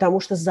 потому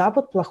что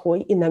Запад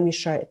плохой и нам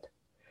мешает.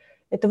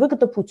 Это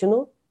выгодно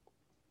Путину,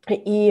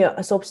 и,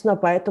 собственно,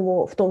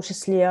 поэтому в том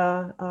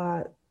числе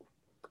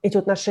эти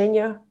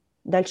отношения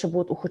дальше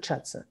будут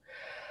ухудшаться.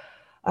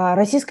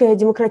 Российская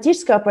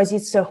демократическая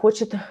оппозиция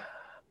хочет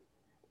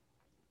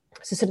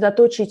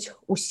сосредоточить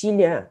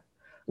усилия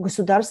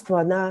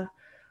государства на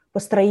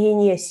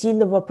построение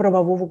сильного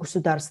правового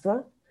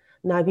государства,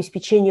 на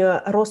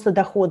обеспечение роста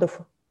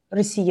доходов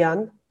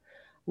россиян,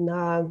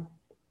 на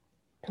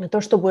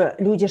то, чтобы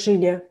люди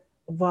жили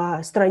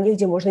в стране,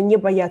 где можно не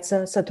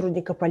бояться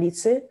сотрудника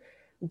полиции,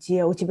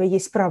 где у тебя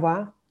есть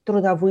права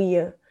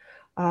трудовые,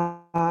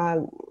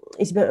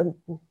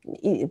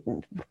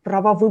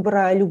 права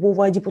выбора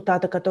любого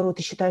депутата, которого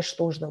ты считаешь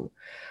нужным,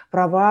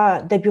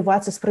 права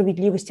добиваться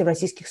справедливости в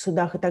российских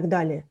судах и так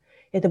далее.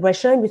 Это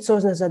большая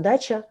амбициозная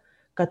задача,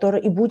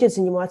 которой и будет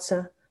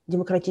заниматься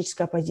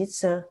демократическая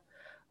оппозиция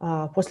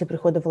после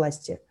прихода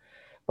власти.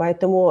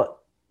 Поэтому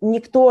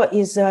никто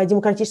из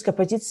демократической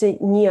оппозиции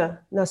не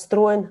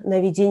настроен на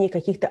ведение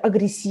каких-то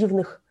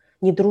агрессивных,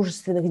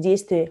 недружественных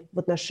действий в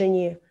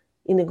отношении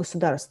иных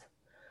государств.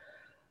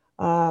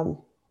 В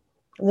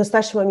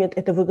настоящий момент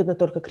это выгодно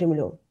только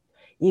Кремлю.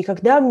 И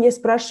когда мне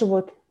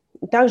спрашивают,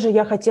 также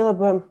я хотела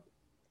бы,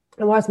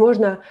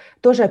 возможно,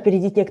 тоже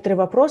опередить некоторые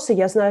вопросы.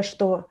 Я знаю,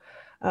 что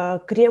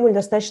Кремль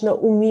достаточно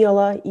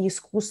умело и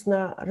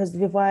искусно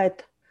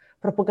развивает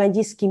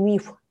пропагандистский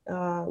миф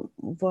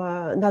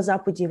на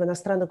Западе и в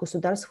иностранных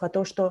государствах о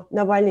том, что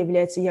Навальный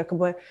является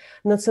якобы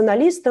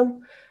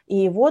националистом,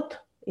 и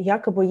вот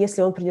якобы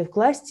если он придет к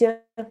власти,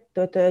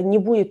 то это не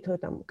будет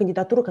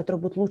кандидатура,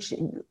 которая будет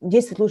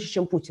действовать лучше,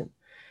 чем Путин.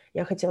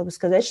 Я хотела бы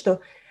сказать,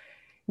 что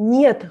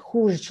нет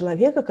хуже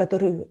человека,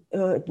 который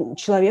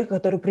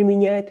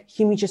применяет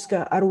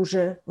химическое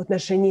оружие в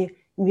отношении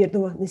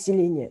мирного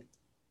населения.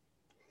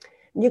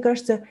 Мне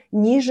кажется,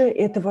 ниже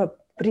этого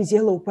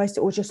предела упасть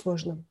очень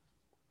сложно.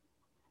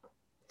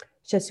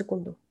 Сейчас,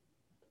 секунду.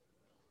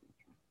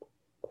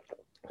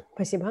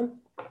 Спасибо.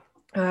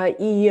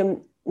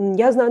 И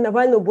я знаю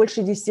Навального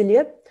больше 10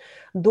 лет.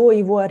 До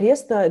его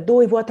ареста,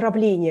 до его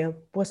отравления.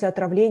 После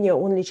отравления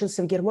он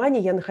лечился в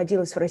Германии, я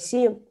находилась в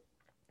России.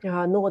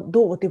 Но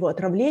до его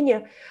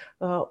отравления,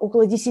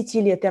 около 10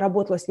 лет я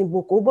работала с ним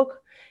бок о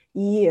бок.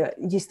 И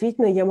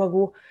действительно я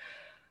могу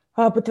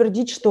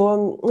подтвердить,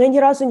 что я ни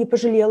разу не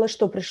пожалела,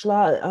 что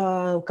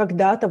пришла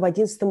когда-то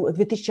в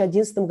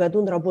 2011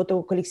 году на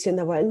работу к Алексею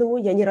Навальному.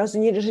 Я ни разу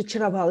не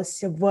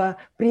разочаровалась в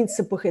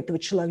принципах этого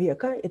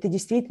человека. Это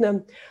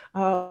действительно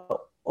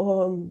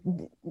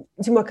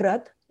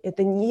демократ.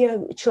 Это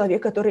не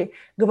человек, который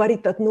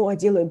говорит одно, а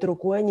делает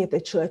другое. Нет,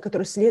 это человек,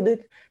 который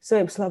следует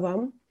своим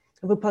словам,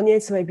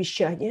 выполняет свои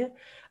обещания,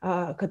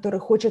 который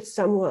хочет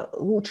самого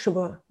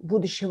лучшего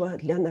будущего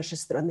для нашей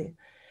страны.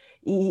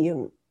 И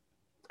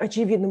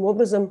очевидным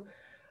образом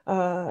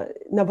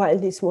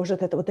Навальный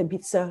сможет этого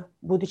добиться,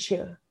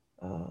 будучи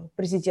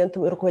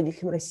президентом и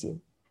руководителем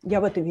России. Я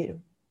в это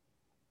верю.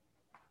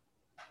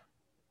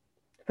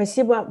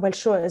 Спасибо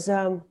большое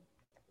за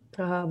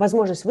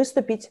возможность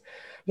выступить.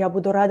 Я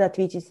буду рада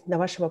ответить на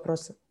ваши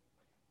вопросы.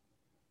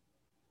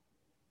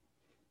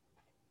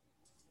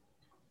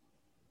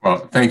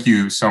 Well, Thank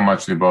you so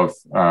much, Lyubov.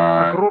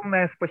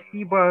 Огромное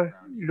спасибо,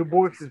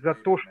 Любовь, за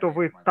то, что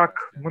вы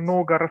так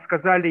много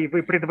рассказали, и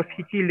вы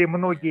предвосхитили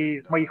многие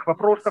из моих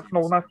вопросов,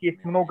 но у нас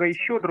есть много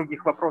еще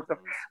других вопросов.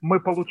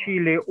 Мы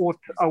получили от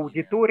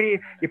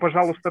аудитории, и,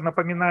 пожалуйста,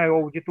 напоминаю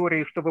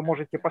аудитории, что вы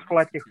можете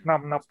послать их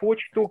нам на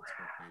почту,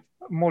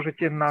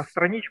 можете на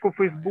страничку в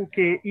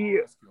Фейсбуке,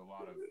 и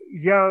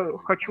я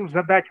хочу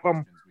задать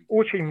вам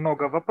очень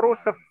много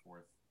вопросов,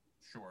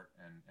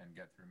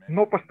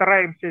 но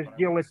постараемся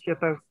сделать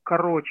это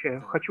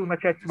короче. Хочу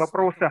начать с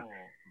вопроса.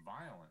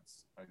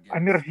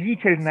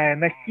 Омерзительное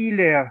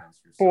насилие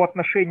по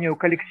отношению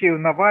к Алексею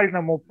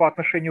Навальному, по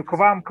отношению к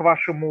вам, к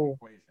вашему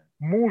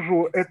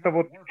мужу, это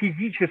вот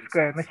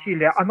физическое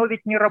насилие. Оно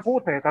ведь не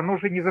работает, оно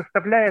же не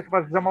заставляет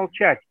вас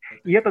замолчать.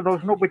 И это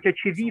должно быть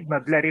очевидно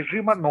для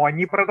режима, но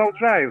они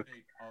продолжают.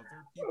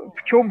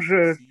 В чем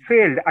же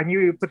цель?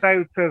 Они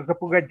пытаются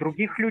запугать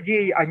других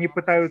людей, они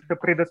пытаются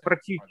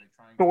предотвратить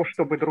то,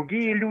 чтобы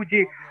другие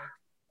люди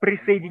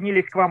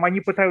присоединились к вам,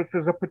 они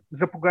пытаются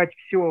запугать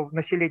все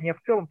население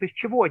в целом. То есть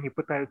чего они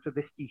пытаются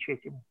достичь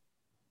этим?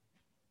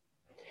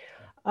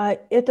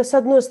 Это, с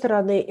одной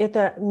стороны,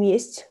 это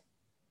месть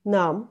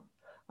нам,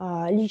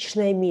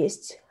 личная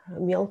месть,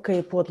 мелкая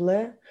и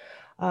подлая.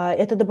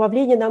 Это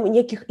добавление нам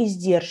неких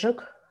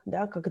издержек,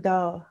 да,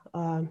 когда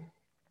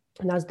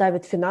нас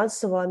давят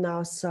финансово,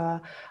 нас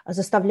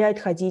заставляют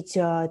ходить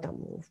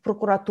там, в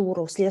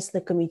прокуратуру, в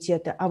следственные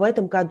комитеты. А в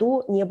этом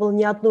году не было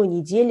ни одной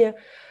недели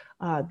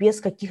без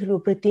каких-либо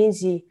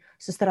претензий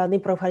со стороны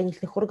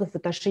правоохранительных органов в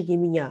отношении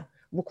меня.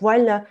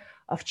 Буквально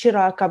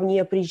вчера ко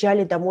мне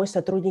приезжали домой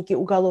сотрудники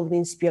уголовной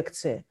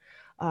инспекции.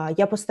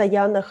 Я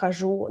постоянно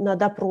хожу на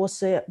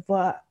допросы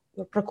в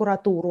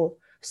прокуратуру,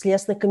 в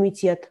следственный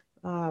комитет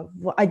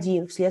в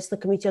один, в следственный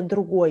комитет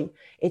другой.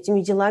 Этими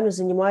делами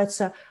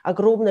занимается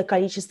огромное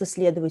количество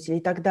следователей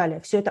и так далее.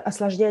 Все это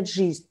осложняет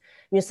жизнь.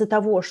 Вместо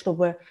того,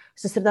 чтобы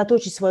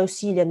сосредоточить свои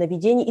усилия на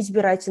ведении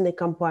избирательной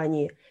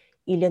кампании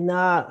или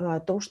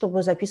на том,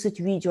 чтобы записывать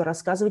видео,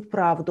 рассказывать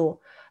правду,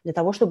 для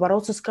того, чтобы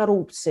бороться с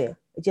коррупцией,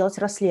 делать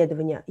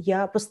расследования,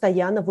 я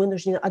постоянно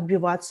вынуждена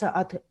отбиваться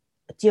от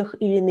тех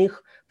или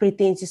иных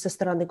претензий со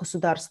стороны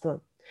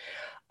государства.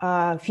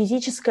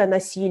 Физическое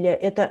насилие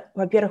 – это,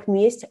 во-первых,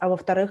 месть, а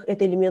во-вторых,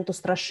 это элемент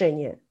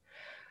устрашения.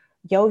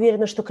 Я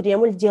уверена, что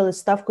Кремль делает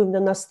ставку именно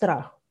на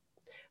страх.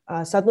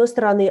 С одной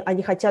стороны,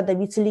 они хотят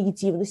добиться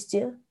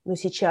легитимности, но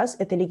сейчас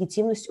эта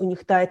легитимность у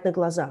них тает на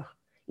глазах.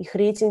 Их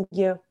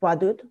рейтинги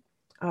падают,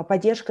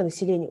 поддержка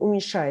населения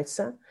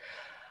уменьшается,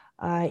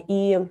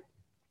 и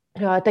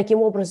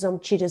таким образом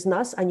через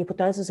нас они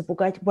пытаются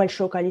запугать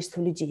большое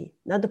количество людей.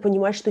 Надо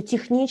понимать, что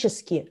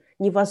технически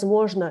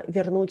невозможно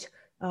вернуть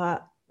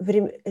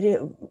время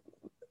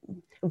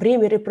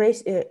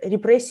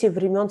репрессий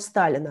времен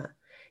Сталина.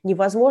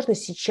 Невозможно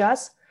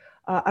сейчас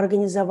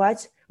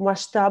организовать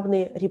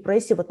масштабные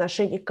репрессии в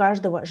отношении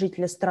каждого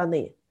жителя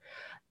страны.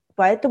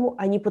 Поэтому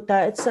они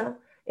пытаются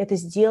это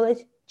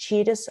сделать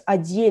через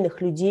отдельных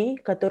людей,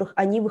 которых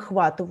они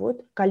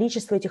выхватывают.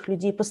 Количество этих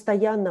людей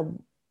постоянно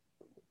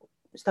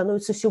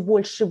становится все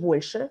больше и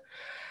больше.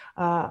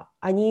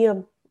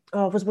 Они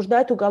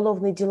возбуждают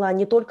уголовные дела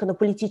не только на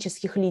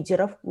политических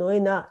лидеров, но и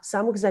на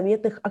самых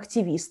заметных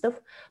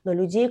активистов, на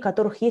людей, у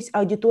которых есть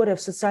аудитория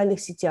в социальных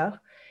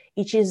сетях.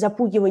 И через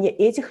запугивание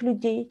этих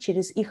людей,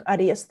 через их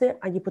аресты,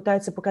 они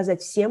пытаются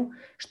показать всем,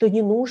 что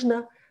не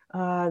нужно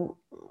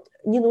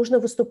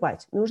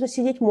выступать, нужно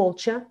сидеть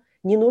молча,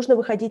 не нужно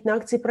выходить на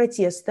акции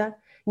протеста,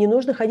 не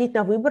нужно ходить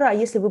на выборы, а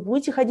если вы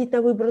будете ходить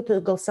на выборы,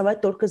 то голосовать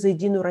только за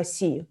 «Единую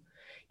Россию».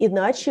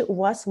 Иначе у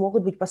вас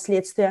могут быть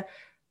последствия,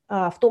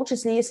 в том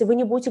числе, если вы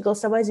не будете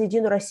голосовать за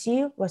 «Единую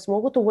Россию», вас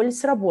могут уволить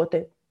с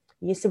работы.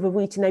 Если вы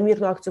выйдете на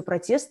мирную акцию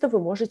протеста, вы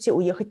можете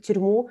уехать в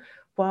тюрьму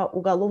по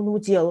уголовному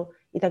делу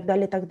и так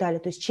далее, и так далее.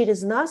 То есть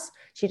через нас,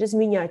 через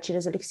меня,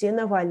 через Алексея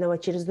Навального,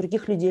 через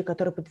других людей,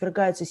 которые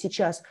подвергаются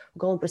сейчас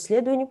уголовным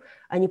преследованиям,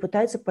 они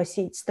пытаются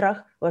посеять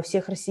страх во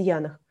всех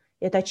россиянах.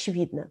 Это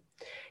очевидно.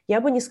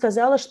 Я бы не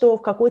сказала, что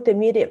в какой-то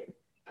мере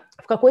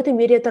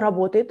это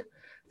работает,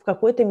 в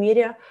какой-то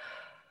мере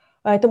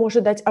это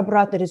может дать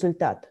обратный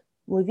результат.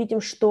 Мы видим,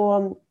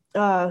 что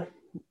они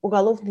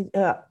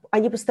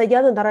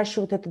постоянно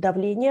наращивают это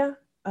давление,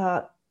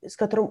 с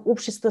которым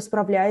общество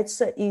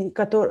справляется, и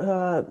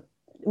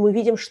мы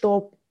видим,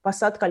 что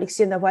посадка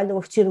Алексея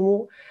Навального в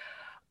тюрьму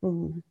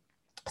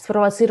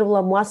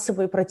спровоцировала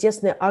массовые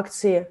протестные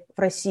акции в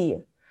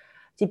России.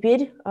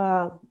 Теперь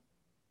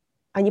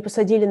они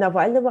посадили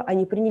Навального,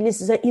 они принялись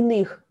за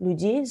иных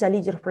людей, за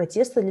лидеров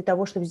протеста, для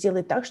того, чтобы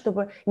сделать так,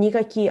 чтобы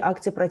никакие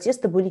акции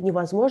протеста были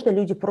невозможны,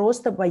 люди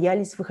просто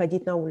боялись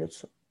выходить на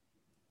улицу.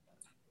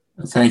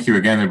 Thank you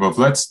again, Lyubov.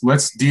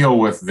 Let's deal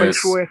with this.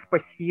 Большое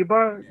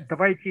спасибо.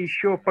 Давайте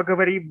еще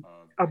поговорим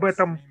об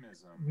этом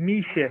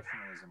мифе,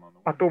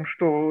 о том,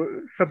 что,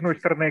 с одной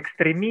стороны,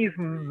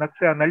 экстремизм,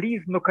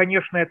 национализм, но,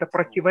 конечно, это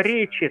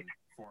противоречит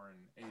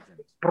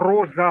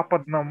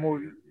прозападному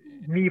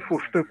мифу,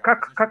 что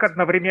как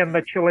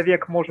одновременно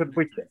человек может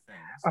быть,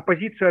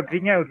 оппозицию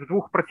обвиняют в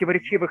двух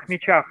противоречивых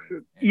мечах,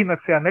 и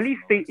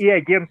националисты, и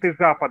агенты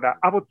Запада.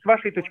 А вот с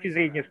вашей точки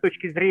зрения, с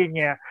точки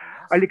зрения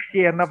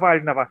Алексея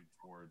Навального,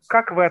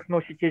 как вы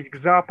относитесь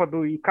к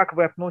Западу и как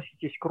вы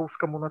относитесь к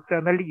русскому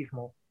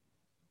национализму?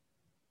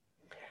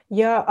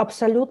 Я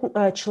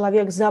абсолютно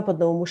человек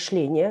западного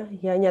мышления.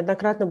 Я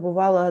неоднократно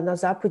бывала на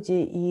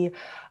Западе и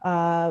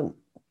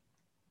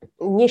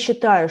не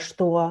считаю,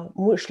 что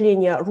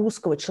мышление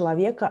русского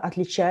человека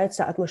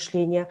отличается от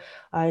мышления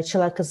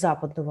человека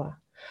западного.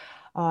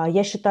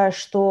 Я считаю,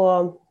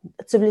 что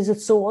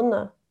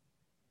цивилизационно,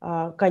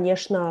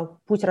 конечно,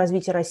 путь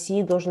развития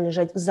России должен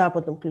лежать в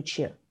западном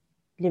ключе.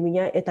 Для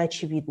меня это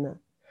очевидно.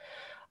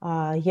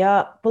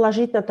 Я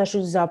положительно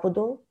отношусь к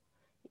Западу,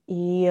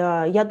 и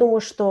я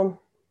думаю, что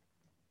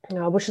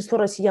большинство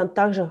россиян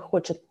также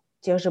хочет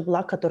тех же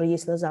благ, которые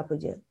есть на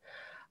Западе.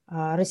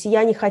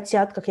 Россияне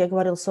хотят, как я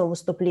говорила в своем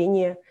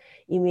выступлении,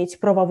 иметь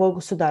правовое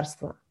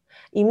государство.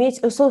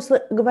 Иметь,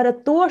 собственно говоря,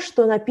 то,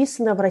 что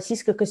написано в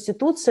Российской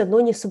Конституции,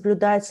 но не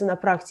соблюдается на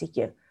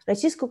практике.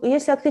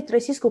 Если открыть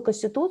Российскую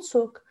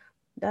Конституцию,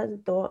 да,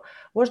 то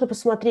можно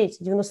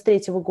посмотреть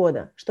 1993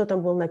 года, что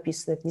там было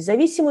написано. Это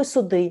независимые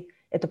суды,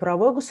 это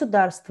правовое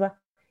государство,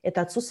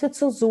 это отсутствие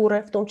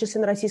цензуры, в том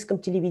числе на российском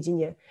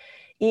телевидении.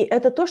 И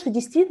это то, что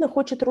действительно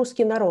хочет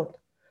русский народ.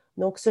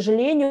 Но, к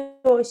сожалению,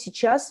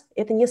 сейчас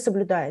это не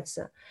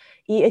соблюдается.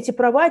 И эти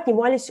права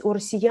отнимались у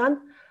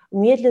россиян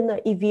медленно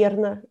и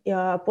верно,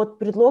 под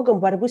предлогом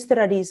борьбы с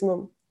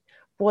терроризмом,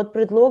 под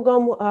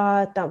предлогом,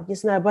 там, не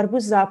знаю, борьбы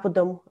с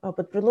Западом,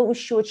 под предлогом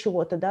еще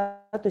чего-то,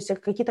 да, то есть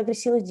каких-то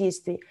агрессивных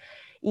действий.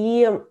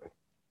 И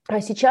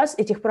сейчас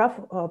этих прав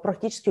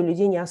практически у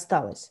людей не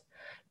осталось.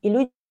 И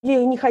люди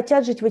не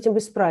хотят жить в этом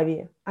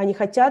бесправии, они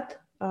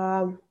хотят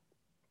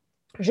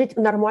жить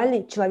в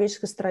нормальной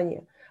человеческой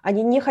стране.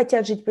 Они не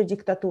хотят жить при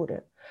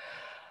диктатуре.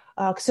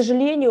 К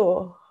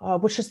сожалению,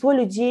 большинство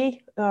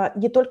людей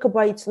не только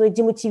боится, но и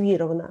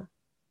демотивировано,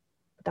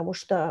 потому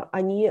что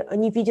они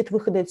не видят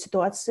выхода из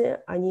ситуации,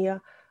 они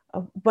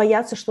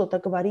боятся что-то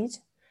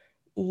говорить.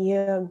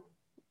 И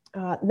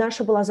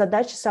наша была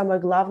задача, самая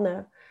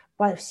главная,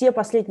 все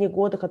последние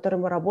годы, которые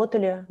мы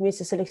работали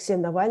вместе с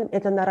Алексеем Навальным,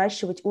 это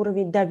наращивать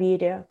уровень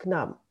доверия к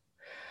нам.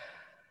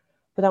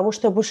 Потому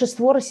что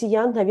большинство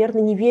россиян,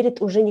 наверное, не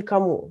верит уже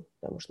никому.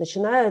 Потому что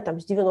начиная там,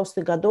 с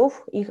 90-х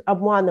годов их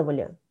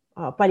обманывали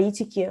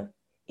политики,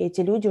 и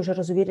эти люди уже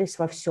разуверились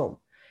во всем.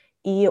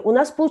 И у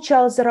нас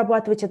получалось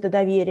зарабатывать это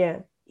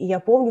доверие. И я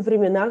помню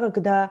времена,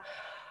 когда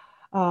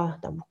там,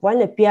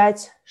 буквально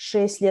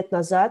 5-6 лет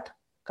назад,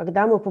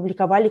 когда мы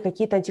публиковали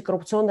какие-то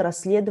антикоррупционные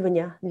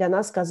расследования, для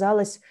нас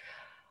казалось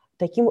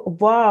таким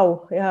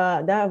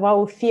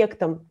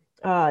вау-эффектом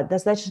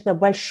достаточно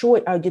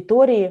большой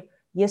аудитории,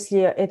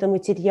 если этот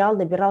материал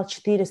набирал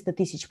 400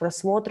 тысяч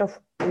просмотров,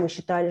 и мы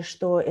считали,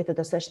 что это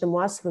достаточно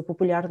массовый,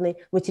 популярный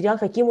материал,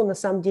 каким он на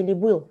самом деле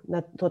был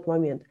на тот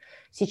момент.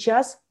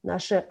 Сейчас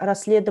наши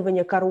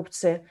расследования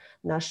коррупции,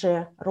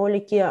 наши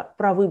ролики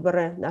про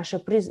выборы,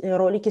 наши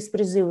ролики с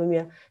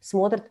призывами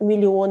смотрят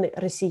миллионы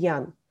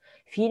россиян.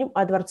 Фильм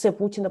о дворце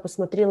Путина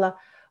посмотрело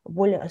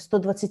более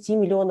 120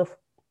 миллионов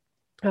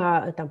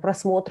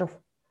просмотров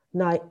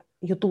на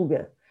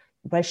Ютубе.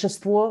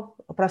 Большинство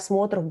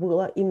просмотров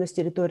было именно с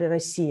территории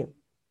России.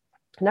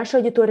 Наша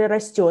аудитория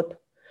растет,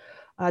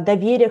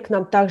 доверие к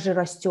нам также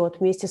растет,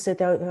 вместе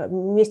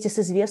с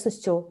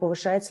известностью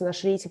повышается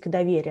наш рейтинг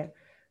доверия.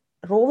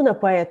 Ровно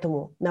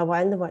поэтому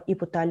Навального и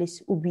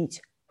пытались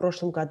убить в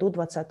прошлом году,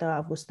 20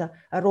 августа.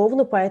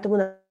 Ровно поэтому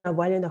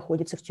Навальный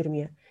находится в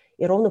тюрьме.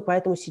 И ровно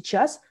поэтому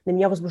сейчас на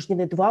меня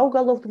возбуждены 2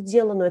 уголовных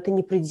дела, но это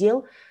не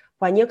предел.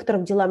 По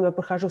некоторым делам я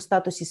прохожу в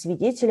статусе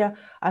свидетеля,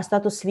 а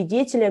статус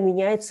свидетеля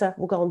меняется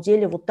в уголовном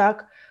деле вот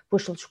так,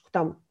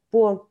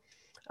 по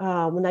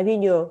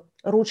мгновению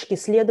ручки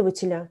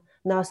следователя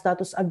на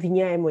статус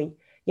обвиняемый.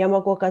 Я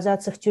могу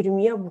оказаться в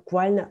тюрьме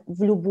буквально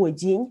в любой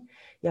день.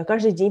 Я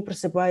каждый день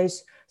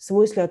просыпаюсь с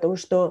мыслью о том,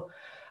 что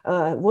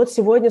вот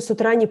сегодня с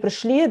утра не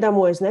пришли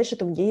домой,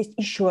 значит, у меня есть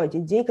еще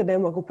один день, когда я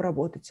могу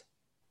поработать.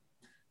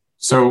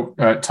 So,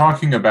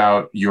 talking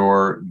about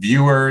your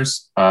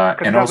viewers,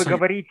 Когда вы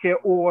говорите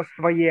о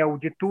своей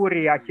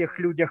аудитории, о тех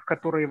людях,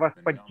 которые вас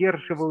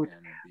поддерживают,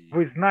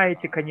 вы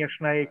знаете,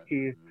 конечно,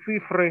 эти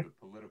цифры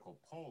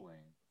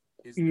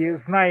и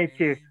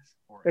знаете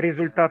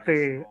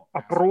результаты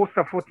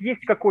опросов. Вот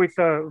есть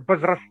какой-то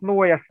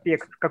возрастной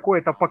аспект,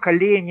 какое-то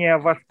поколение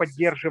вас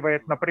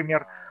поддерживает,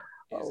 например,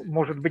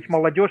 может быть,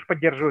 молодежь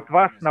поддерживает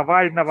вас,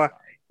 Навального.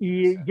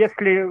 И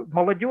если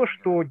молодежь,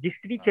 то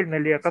действительно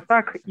ли это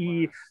так?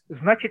 И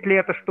значит ли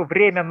это, что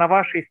время на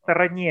вашей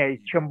стороне?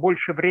 И чем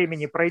больше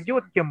времени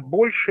пройдет, тем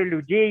больше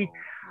людей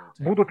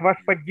будут вас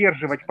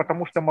поддерживать,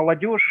 потому что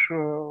молодежь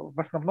в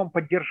основном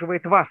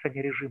поддерживает вас, а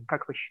не режим.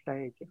 Как вы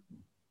считаете?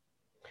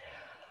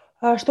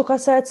 Что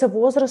касается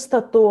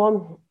возраста,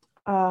 то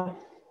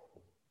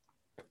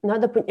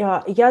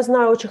я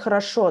знаю очень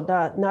хорошо,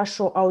 да,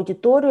 нашу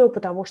аудиторию,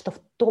 потому что в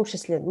том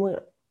числе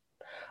мы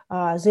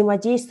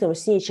взаимодействуем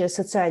с ней через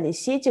социальные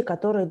сети,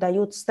 которые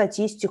дают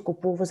статистику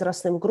по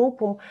возрастным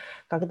группам.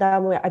 Когда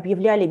мы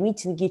объявляли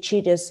митинги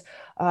через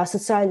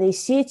социальные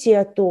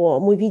сети, то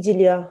мы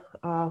видели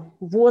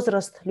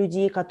возраст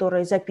людей,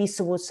 которые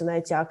записываются на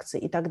эти акции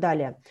и так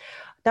далее.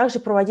 Также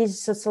проводить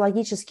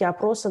социологические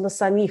опросы на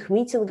самих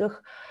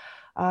митингах.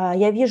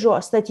 Я вижу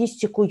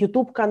статистику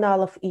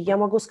YouTube-каналов, и я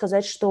могу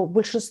сказать, что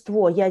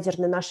большинство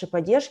ядерной нашей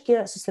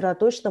поддержки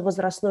сосредоточено в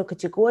возрастной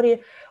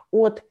категории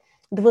от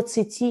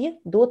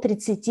 20 до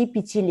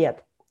 35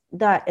 лет.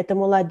 Да, это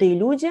молодые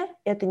люди,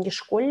 это не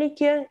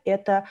школьники,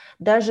 это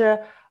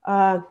даже,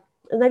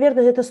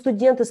 наверное, это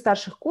студенты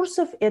старших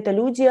курсов, это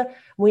люди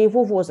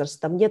моего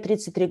возраста. Мне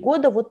 33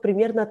 года, вот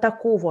примерно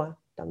такого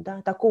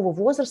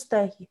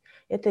возраста,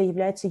 это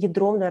является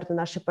ядром, наверное,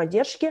 нашей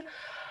поддержки.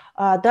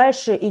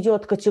 Дальше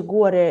идет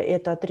категория,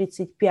 это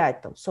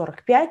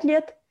 35-45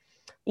 лет,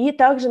 и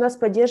также нас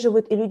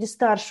поддерживают и люди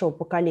старшего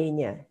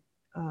поколения.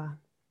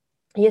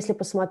 Если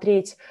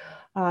посмотреть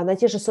на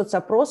те же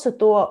соцопросы,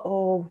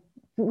 то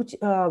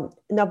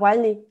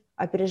Навальный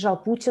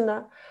опережал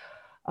Путина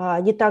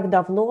не так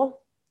давно,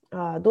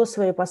 до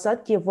своей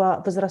посадки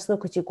в возрастной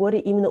категории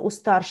именно у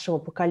старшего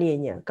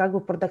поколения. Как бы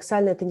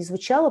парадоксально это ни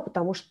звучало,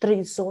 потому что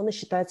традиционно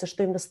считается,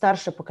 что именно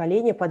старшее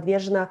поколение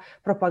подвержено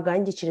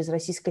пропаганде через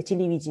российское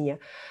телевидение.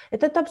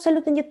 Это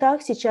абсолютно не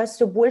так. Сейчас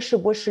все больше и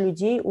больше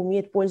людей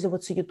умеют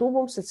пользоваться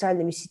Ютубом,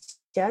 социальными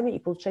сетями и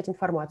получать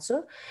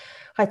информацию.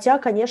 Хотя,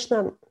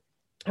 конечно,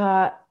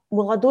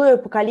 молодое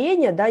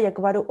поколение, да, я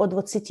говорю от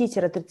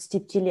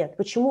 20-35 лет,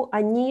 почему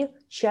они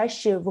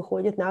чаще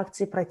выходят на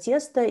акции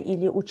протеста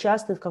или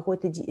участвуют в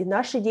какой-то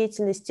нашей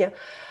деятельности?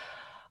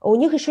 У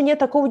них еще нет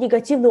такого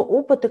негативного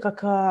опыта,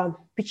 как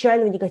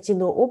печального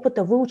негативного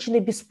опыта,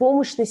 выученной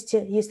беспомощности,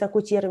 есть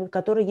такой термин,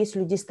 который есть у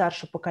людей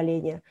старшего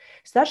поколения.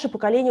 Старшее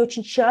поколение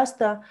очень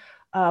часто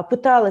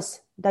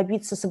пыталось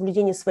добиться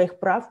соблюдения своих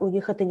прав, у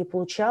них это не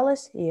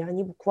получалось, и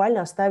они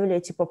буквально оставили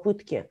эти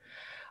попытки.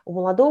 У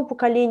молодого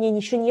поколения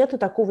еще нету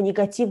такого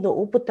негативного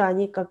опыта,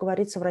 они, как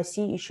говорится, в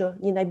России еще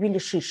не набили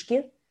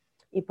шишки,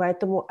 и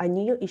поэтому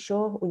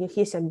у них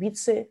есть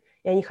амбиции,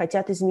 и они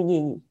хотят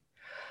изменений.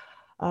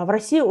 В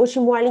России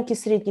очень маленький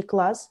средний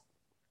класс,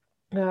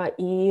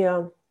 и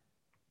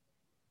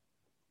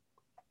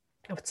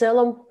в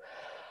целом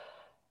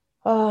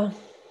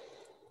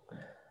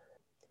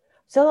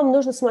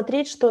нужно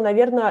смотреть, что,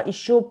 наверное,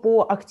 еще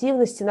по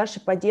активности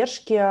нашей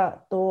поддержки,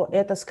 то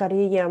это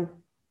скорее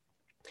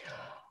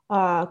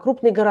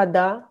крупные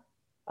города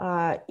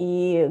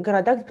и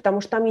города,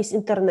 потому что там есть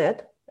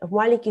интернет. В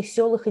маленьких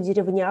селах и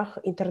деревнях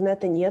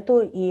интернета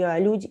нету, и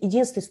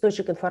единственный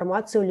источник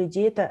информации у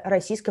людей – это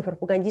российское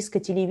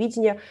пропагандистское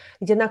телевидение,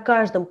 где на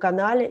каждом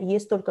канале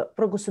есть только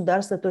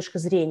прогосударственная точка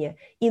зрения.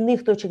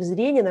 Иных точек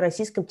зрения на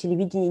российском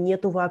телевидении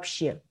нету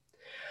вообще.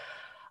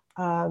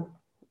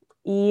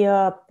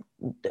 И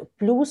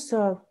плюс…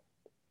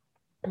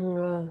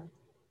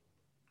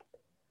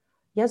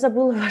 Я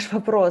забыла ваш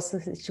вопрос,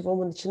 с чего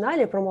мы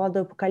начинали, про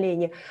молодое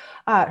поколение.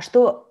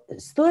 Что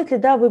стоит ли,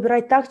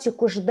 выбирать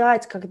тактику,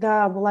 ждать,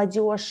 когда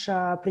молодежь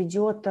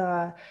придет,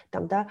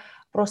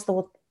 просто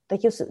вот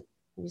таким,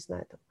 не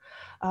знаю,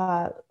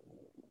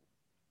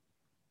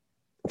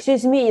 все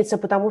изменится,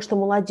 потому что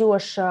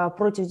молодежь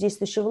против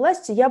действующей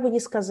власти, я бы не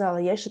сказала.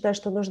 Я считаю,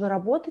 что нужно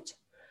работать,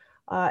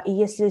 и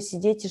если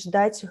сидеть и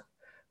ждать,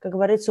 как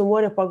говорится, у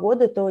моря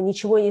погоды, то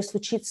ничего не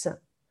случится.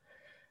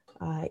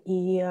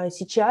 И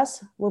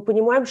сейчас мы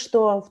понимаем,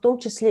 что в том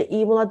числе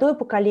и молодое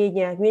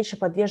поколение меньше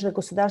подвержено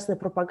государственной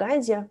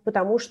пропаганде,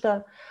 потому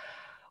что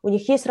у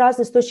них есть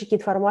разные источники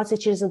информации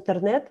через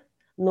интернет,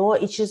 но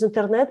и через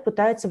интернет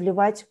пытаются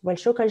вливать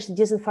большое количество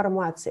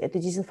дезинформации. Эту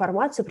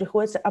дезинформацию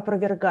приходится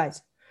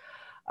опровергать.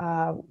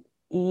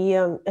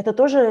 И это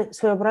тоже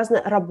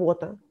своеобразная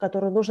работа,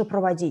 которую нужно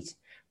проводить.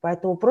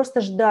 Поэтому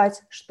просто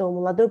ждать, что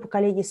молодое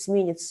поколение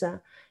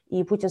сменится,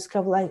 и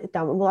путинская власть,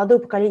 молодое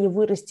поколение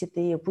вырастет,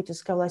 и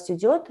путинская власть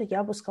уйдет,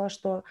 я бы сказала,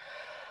 что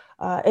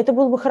это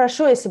было бы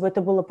хорошо, если бы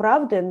это было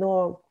правдой,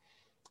 но,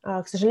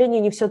 к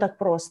сожалению, не все так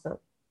просто.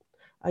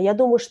 Я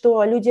думаю,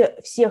 что люди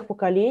всех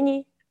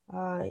поколений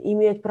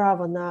имеют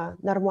право на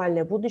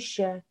нормальное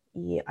будущее,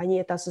 и они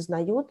это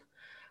осознают.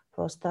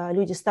 Просто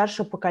люди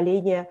старшего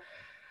поколения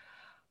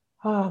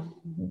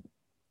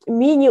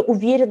менее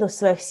уверены в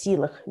своих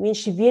силах,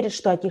 меньше верят,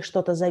 что от них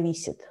что-то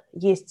зависит.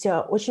 Есть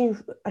очень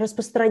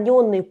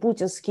распространенный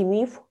путинский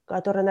миф,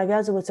 который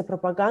навязывается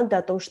пропагандой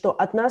о том, что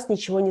от нас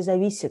ничего не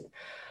зависит.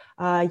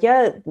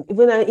 Я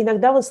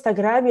иногда в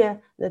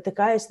Инстаграме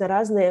натыкаюсь на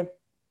разные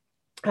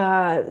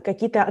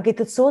какие-то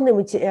агитационные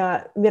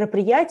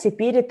мероприятия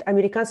перед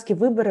американскими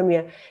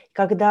выборами,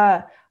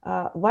 когда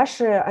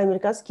ваши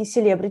американские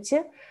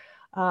селебрити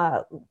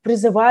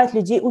призывают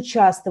людей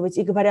участвовать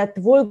и говорят: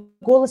 твой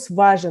голос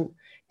важен,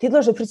 ты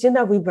должен прийти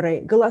на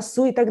выборы,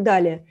 голосуй и так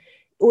далее.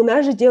 У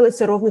нас же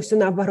делается ровно все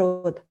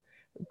наоборот.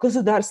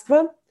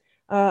 Государство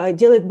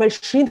делает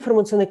большие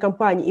информационные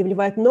кампании и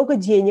вливает много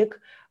денег,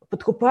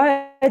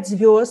 подкупает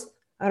звезд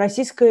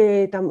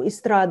российской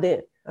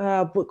эстрады,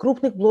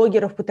 крупных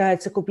блогеров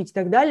пытается купить и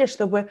так далее,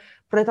 чтобы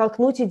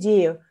протолкнуть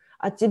идею.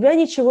 от тебя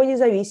ничего не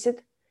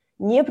зависит,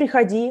 не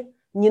приходи,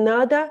 не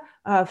надо,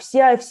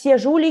 все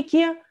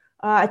жулики,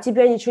 от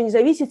тебя ничего не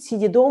зависит,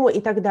 сиди дома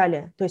и так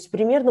далее. То есть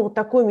примерно вот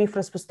такой миф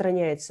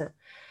распространяется.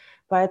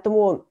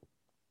 Поэтому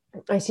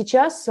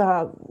сейчас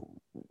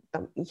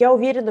я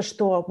уверена,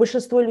 что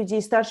большинство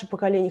людей старшего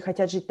поколения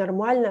хотят жить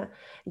нормально.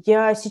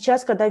 Я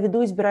сейчас, когда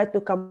веду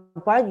избирательную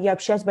кампанию, я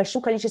общаюсь с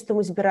большим количеством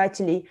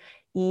избирателей,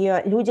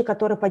 и люди,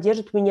 которые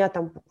поддерживают меня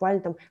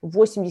буквально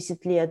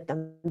 80 лет,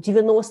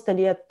 90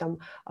 лет,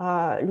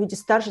 люди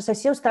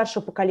совсем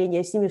старшего поколения,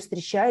 я с ними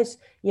встречаюсь,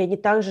 и они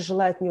также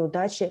желают мне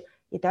удачи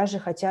и также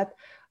хотят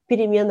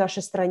перемен в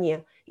нашей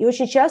стране. И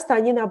очень часто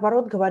они,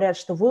 наоборот, говорят,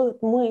 что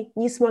мы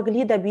не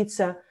смогли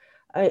добиться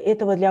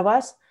этого для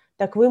вас,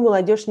 так вы,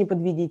 молодежь, не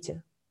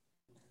подведите.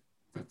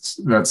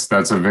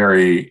 That's a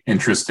very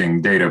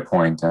interesting data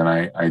point, and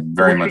I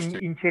very much.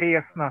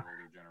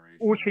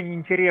 Очень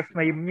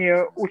интересно, и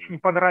мне очень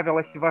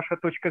понравилась ваша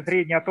точка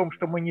зрения о том,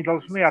 что мы не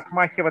должны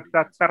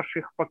отмахиваться от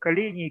старших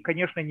поколений, и,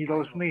 конечно, не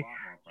должны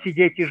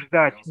сидеть и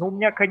ждать. Но у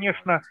меня,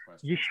 конечно,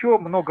 еще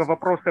много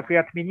вопросов и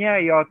от меня,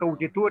 и от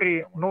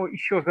аудитории, но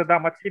еще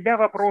задам от себя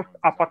вопрос,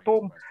 а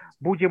потом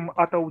будем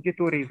от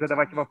аудитории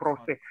задавать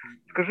вопросы.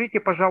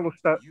 Скажите,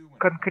 пожалуйста,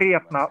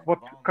 конкретно, вот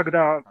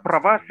когда про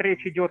вас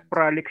речь идет,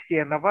 про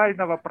Алексея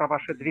Навального, про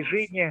ваше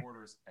движение,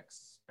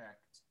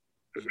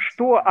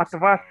 что от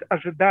вас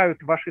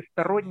ожидают ваши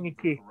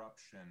сторонники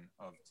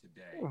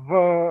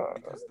в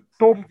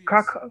том,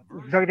 как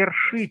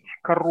завершить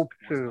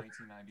коррупцию?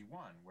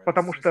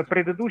 Потому что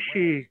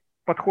предыдущий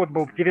подход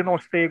был в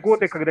 90-е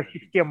годы, когда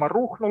система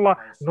рухнула,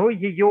 но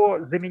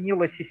ее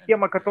заменила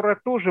система, которая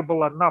тоже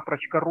была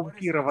напрочь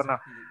коррумпирована.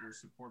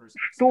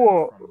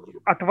 Что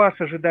от вас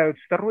ожидают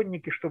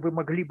сторонники, что вы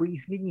могли бы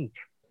изменить?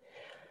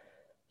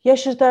 Я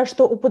считаю,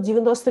 что опыт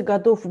 90-х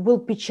годов был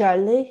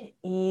печальный,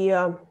 и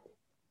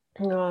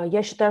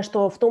я считаю,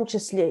 что в том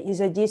числе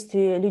из-за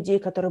действий людей,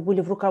 которые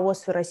были в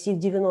руководстве России в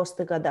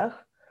 90-х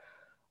годах,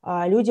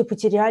 люди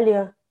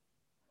потеряли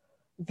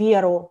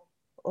веру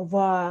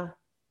в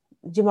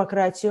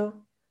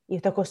демократию, и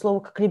такое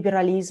слово, как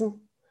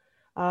либерализм.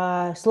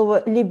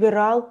 Слово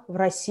 «либерал» в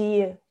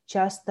России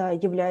часто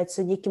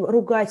является неким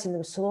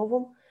ругательным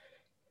словом,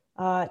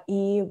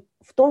 и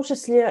в том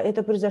числе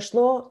это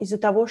произошло из-за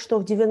того, что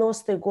в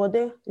 90-е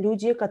годы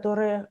люди,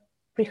 которые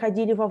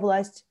приходили во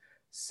власть,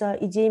 со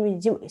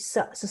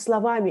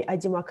словами о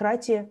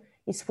демократии,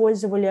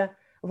 использовали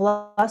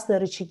властные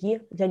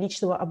рычаги для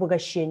личного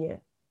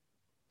обогащения.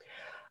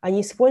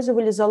 Они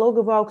использовали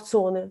залоговые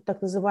аукционы,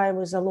 так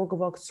называемые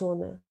залоговые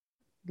аукционы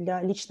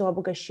для личного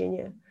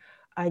обогащения.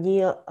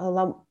 Они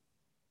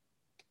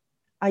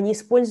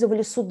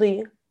использовали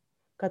суды,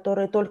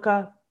 которые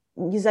только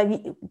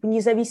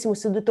независимые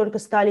суды только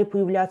стали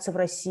появляться в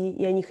России,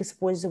 и они их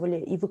использовали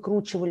и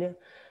выкручивали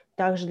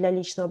также для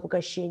личного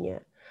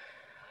обогащения.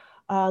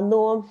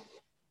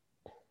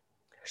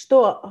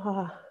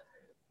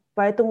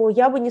 Поэтому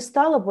я бы не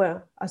стала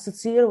бы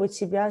ассоциировать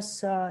себя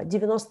с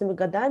 90-ми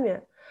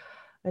годами.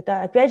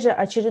 Это, опять же,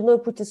 очередной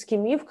путинский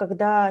миф,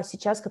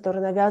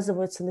 который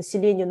навязывается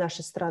населению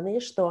нашей страны,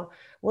 что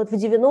вот в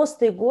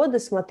 90-е годы,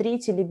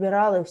 смотрите,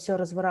 либералы все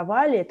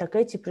разворовали, так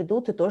эти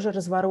придут и тоже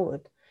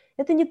разворуют.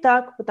 Это не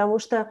так, потому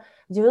что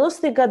в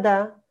 90-е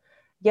годы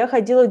я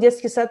ходила в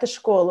детский сад и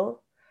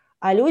школу,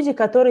 а люди,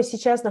 которые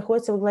сейчас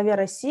находятся во главе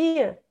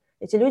России,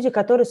 эти люди,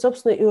 которые,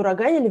 собственно, и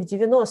ураганили в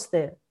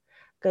 90-е.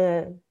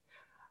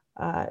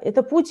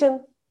 Это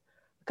Путин,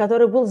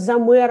 который был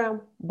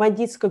заммэром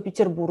бандитского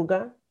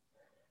Петербурга.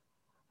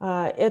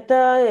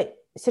 Это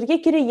Сергей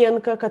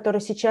Кириенко, который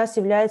сейчас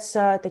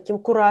является таким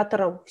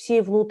куратором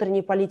всей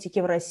внутренней политики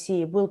в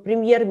России, был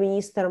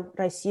премьер-министром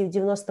России в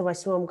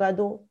 1998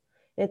 году.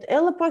 Это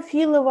Элла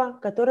Памфилова,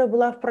 которая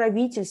была в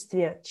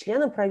правительстве,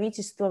 членом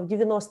правительства в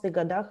 90-х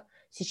годах,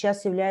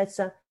 сейчас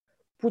является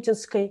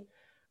путинской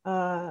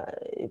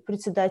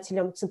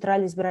председателем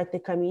Центральной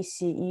избирательной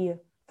комиссии и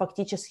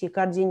фактически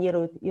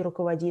координирует и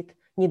руководит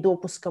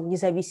недопуском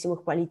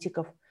независимых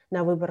политиков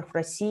на выборах в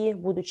России,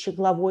 будучи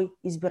главой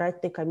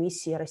избирательной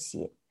комиссии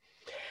России.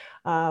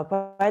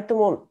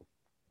 Поэтому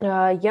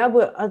я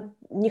бы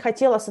не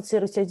хотела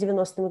ассоциировать себя с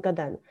 90-ми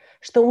годами.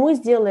 Что мы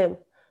сделаем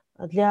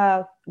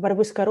для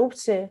борьбы с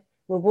коррупцией?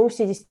 Мы будем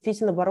все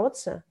действительно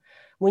бороться.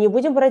 Мы не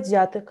будем брать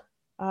взяток,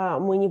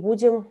 мы не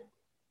будем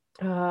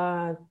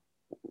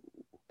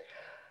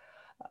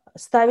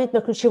ставить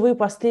на ключевые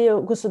посты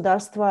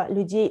государства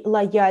людей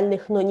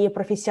лояльных, но не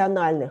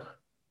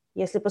профессиональных.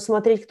 Если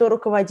посмотреть, кто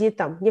руководит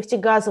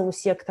нефтегазовым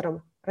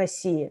сектором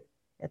России,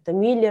 это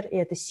Миллер и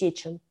это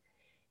Сечин.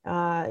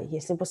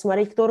 Если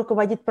посмотреть, кто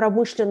руководит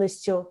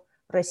промышленностью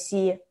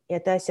России,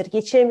 это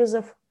Сергей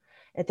Чемезов.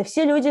 Это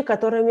все люди,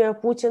 которыми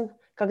Путин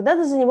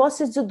когда-то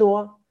занимался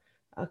дзюдо,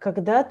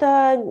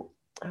 когда-то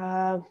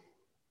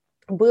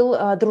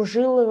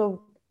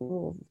дружил,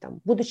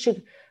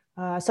 будучи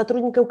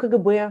сотрудником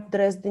КГБ в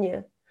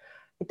Дрездене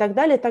и так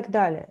далее, и так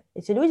далее.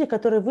 Эти люди,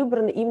 которые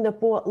выбраны именно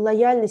по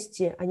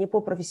лояльности, а не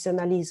по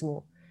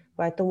профессионализму.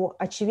 Поэтому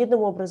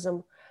очевидным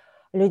образом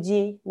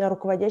людей на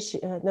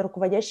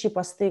руководящие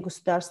посты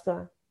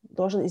государства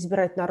должен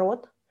избирать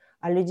народ,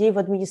 а людей в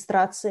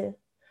администрации,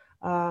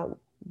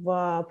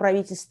 в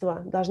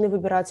правительство должны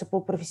выбираться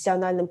по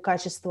профессиональным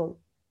качествам,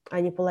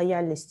 а не по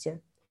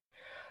лояльности.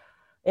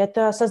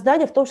 Это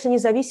создание, в том числе,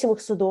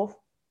 независимых судов,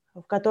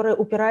 в которые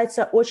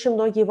упираются очень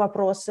многие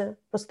вопросы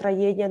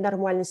построения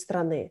нормальной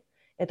страны.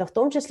 Это в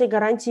том числе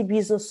гарантии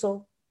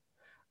бизнесу,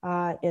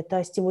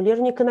 это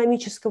стимулирование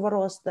экономического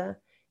роста,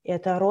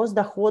 это рост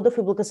доходов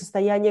и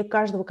благосостояния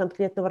каждого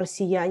конкретного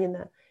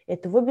россиянина,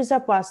 это его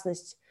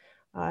безопасность,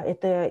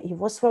 это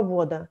его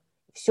свобода.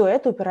 Все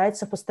это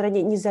упирается в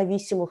построение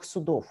независимых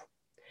судов.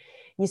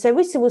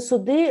 Независимые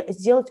суды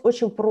сделать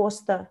очень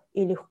просто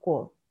и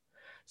легко.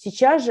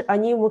 Сейчас же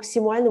они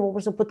максимальным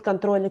образом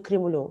подконтрольны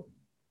Кремлю.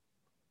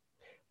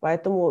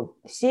 Поэтому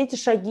все эти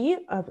шаги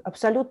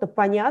абсолютно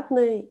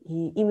понятны,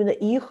 и именно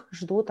их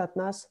ждут от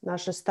нас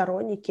наши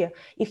сторонники.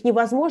 Их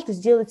невозможно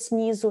сделать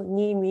снизу,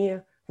 не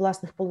имея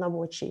властных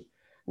полномочий.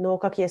 Но,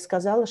 как я и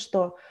сказала,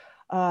 что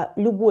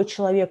любой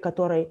человек,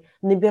 который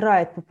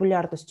набирает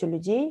популярность у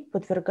людей,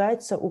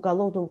 подвергается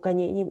уголовным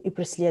гонениям и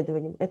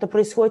преследованиям. Это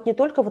происходит не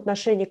только в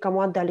отношении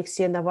команды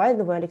Алексея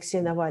Навального и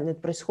Алексея Навального,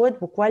 это происходит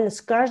буквально с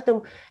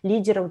каждым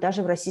лидером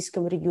даже в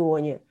российском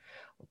регионе.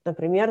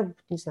 Например,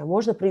 не знаю,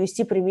 можно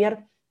привести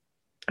пример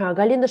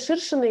Галины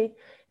Ширшиной.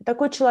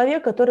 Такой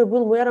человек, который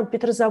был мэром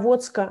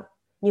Петрозаводска,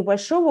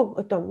 небольшого,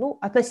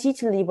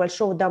 относительно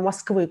небольшого, до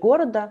Москвы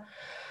города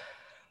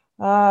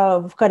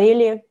в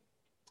Карелии.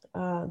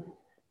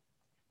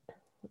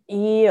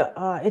 И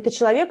это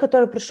человек,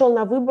 который пришел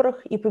на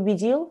выборах и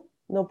победил,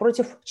 но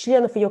против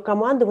членов ее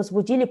команды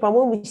возбудили,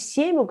 по-моему,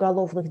 7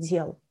 уголовных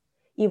дел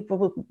и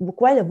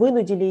буквально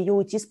вынудили ее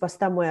уйти с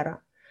поста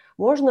мэра.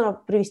 Можно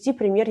привести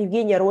пример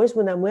Евгения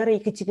Ройзмана, мэра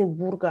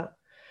Екатеринбурга,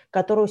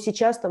 которого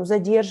сейчас там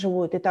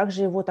задерживают, и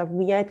также его там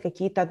меняют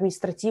какие-то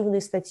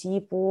административные статьи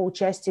по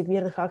участию в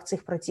мирных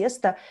акциях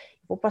протеста.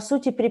 Его, по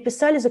сути,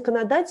 переписали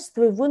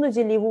законодательство и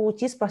вынудили его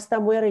уйти с поста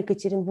мэра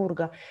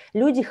Екатеринбурга.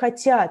 Люди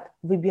хотят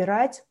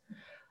выбирать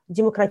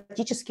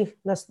демократически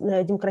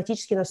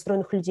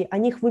настроенных людей.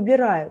 Они их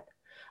выбирают.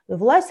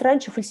 Власть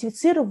раньше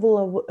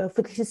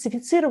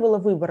фальсифицировала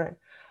выборы,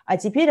 а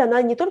теперь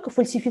она не только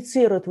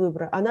фальсифицирует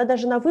выборы, она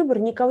даже на выборы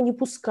никого не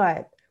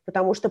пускает,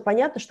 потому что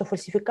понятно, что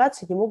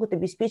фальсификации не могут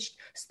обеспечить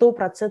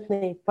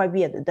 100%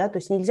 победы. Да? То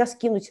есть нельзя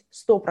скинуть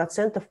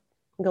 100%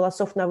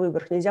 голосов на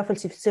выборах, нельзя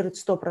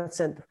фальсифицировать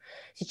 100%.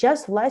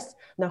 Сейчас власть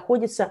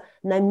находится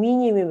на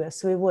минимуме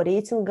своего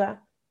рейтинга,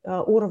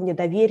 уровня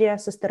доверия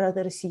со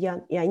стороны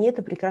россиян, и они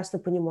это прекрасно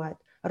понимают.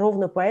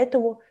 Ровно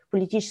поэтому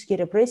политические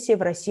репрессии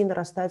в России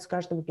нарастают с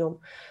каждым днем.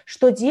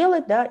 Что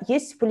делать? Да?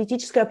 Есть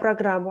политическая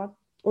программа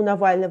у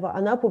Навального,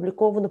 она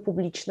опубликована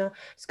публично,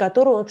 с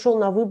которой он шел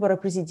на выборы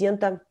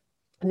президента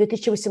в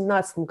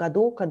 2018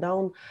 году, когда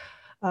он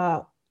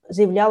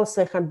заявлял о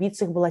своих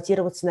амбициях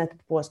баллотироваться на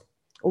этот пост.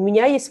 У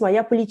меня есть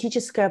моя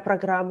политическая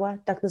программа,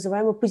 так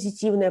называемая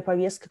позитивная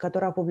повестка,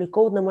 которая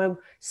опубликована на моем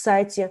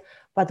сайте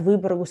под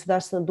выборы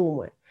Государственной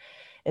Думы.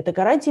 Это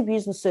гарантии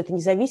бизнесу, это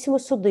независимые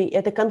суды,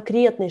 это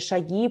конкретные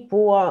шаги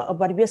по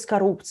борьбе с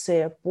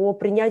коррупцией, по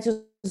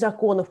принятию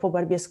законов по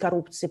борьбе с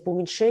коррупцией, по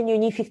уменьшению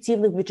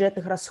неэффективных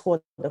бюджетных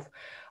расходов.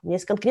 У меня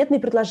есть конкретные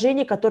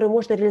предложения, которые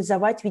можно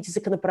реализовать в виде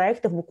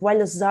законопроектов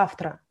буквально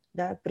завтра,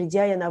 да,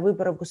 придя я на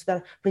выборы,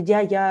 придя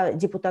я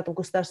депутатом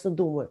Государственной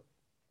Думы.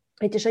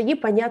 Эти шаги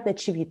понятны,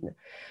 очевидны.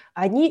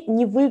 Они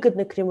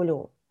невыгодны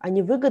Кремлю,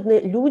 они выгодны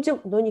людям,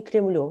 но не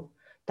Кремлю.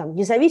 Там,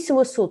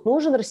 независимый суд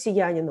нужен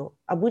россиянину,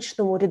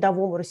 обычному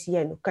рядовому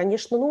россиянину?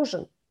 Конечно,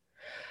 нужен.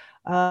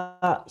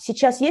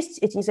 Сейчас есть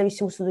эти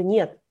независимые суды?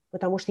 Нет.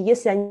 Потому что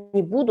если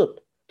они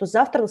будут, то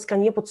завтра на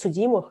скамье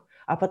подсудимых,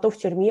 а потом в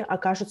тюрьме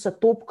окажутся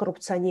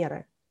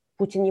топ-коррупционеры.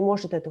 Путин не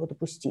может этого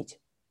допустить.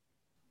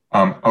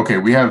 Okay,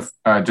 we have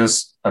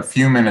just a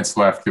few minutes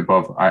left,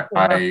 Lyubov. У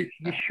нас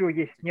еще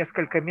есть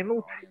несколько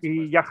минут,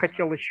 и я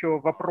хотел еще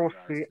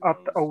вопросы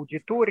от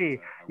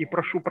аудитории, и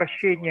прошу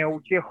прощения у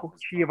тех,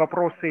 чьи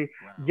вопросы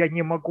я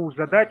не могу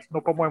задать,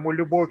 но, по-моему,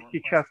 Любовь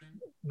сейчас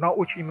на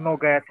очень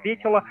многое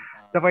ответила.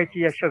 Давайте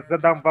я сейчас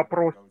задам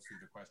вопрос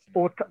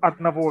от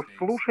одного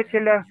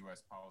слушателя,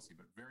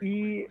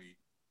 и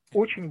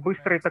очень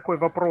быстрый такой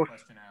вопрос,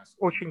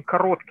 очень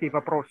короткий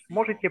вопрос.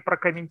 Можете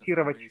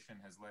прокомментировать?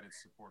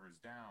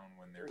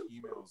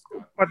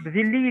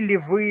 Подвели ли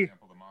вы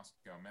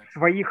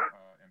своих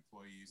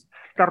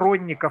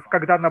сторонников,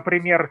 когда,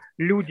 например,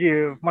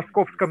 люди в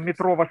московском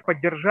метро вас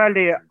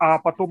поддержали, а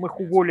потом их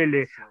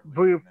уволили?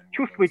 Вы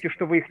чувствуете,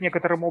 что вы их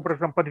некоторым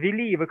образом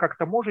подвели, и вы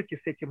как-то можете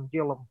с этим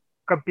делом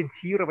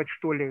компенсировать,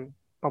 что ли,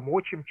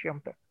 помочь им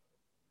чем-то?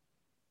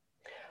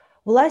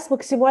 Власть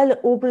максимальным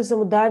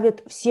образом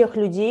давит всех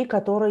людей,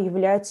 которые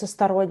являются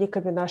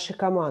сторонниками нашей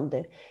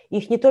команды.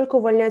 Их не только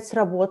увольняют с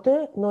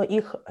работы, но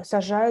их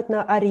сажают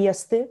на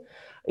аресты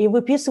и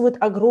выписывают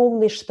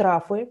огромные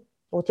штрафы.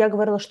 Вот я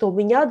говорила, что у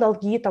меня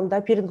долги там, да,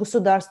 перед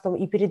государством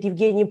и перед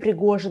Евгением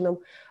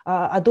Пригожиным,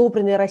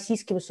 одобренные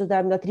российскими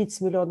судами на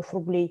 30 миллионов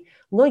рублей.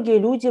 Многие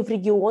люди в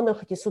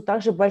регионах несут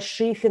также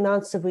большие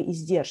финансовые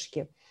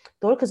издержки.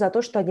 только за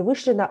то, что они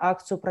вышли на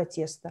акцию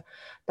протеста,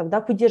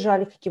 тогда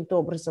поддержали каким-то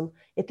образом.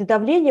 Это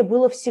давление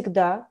было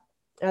всегда,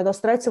 оно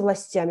строится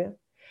властями.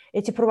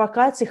 Эти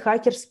провокации,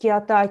 хакерские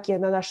атаки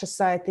на наши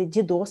сайты,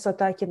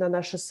 DDoS-атаки на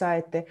наши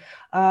сайты,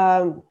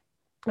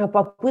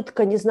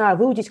 попытка, не знаю,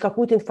 выудить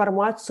какую-то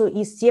информацию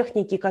из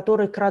техники,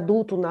 которые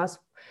крадут у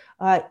нас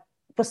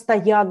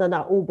постоянно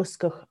на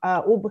обысках.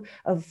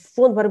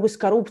 Фонд борьбы с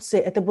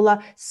коррупцией – это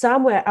была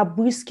самая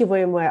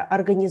обыскиваемая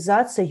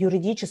организация,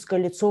 юридическое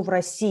лицо в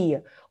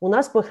России. У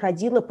нас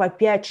проходило по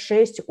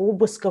 5-6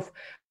 обысков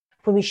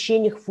в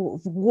помещениях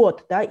в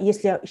год, да,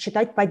 если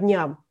считать по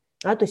дням,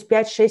 да, то есть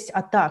 5-6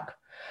 атак.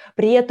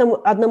 При этом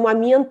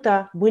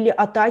одномоментно были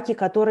атаки,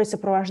 которые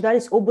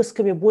сопровождались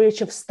обысками более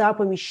чем в 100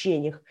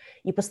 помещениях.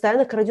 И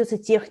постоянно крадется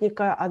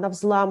техника, она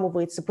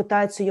взламывается,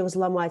 пытаются ее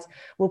взломать.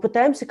 Мы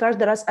пытаемся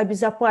каждый раз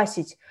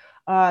обезопасить,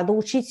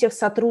 научить всех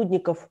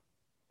сотрудников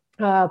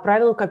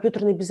правилам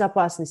компьютерной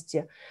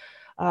безопасности.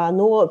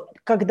 Но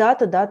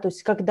когда-то, да, то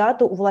есть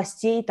когда-то у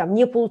властей там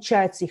не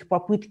получаются их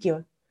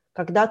попытки,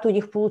 когда-то у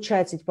них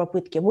получаются эти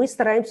попытки. Мы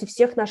стараемся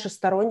всех наших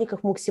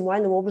сторонников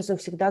максимальным образом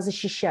всегда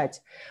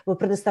защищать. Мы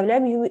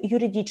предоставляем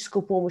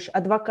юридическую помощь,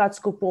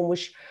 адвокатскую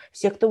помощь.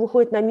 Все, кто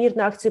выходит на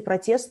мирные акции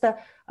протеста,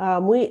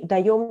 мы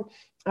даем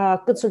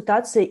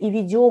консультации и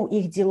ведем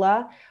их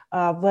дела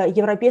в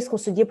Европейском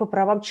суде по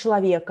правам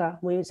человека.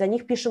 Мы за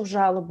них пишем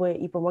жалобы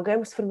и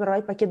помогаем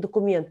сформировать пакет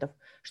документов.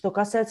 Что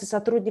касается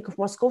сотрудников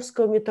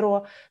московского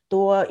метро,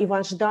 то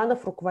Иван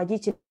Жданов,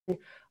 руководитель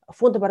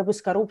Фонда борьбы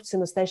с коррупцией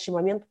в настоящий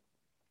момент,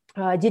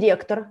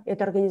 директор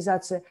этой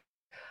организации,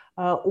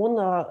 он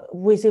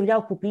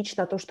заявлял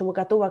публично о том, что мы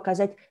готовы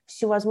оказать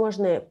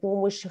всевозможную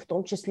помощь, в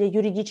том числе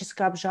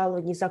юридическое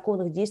обжалование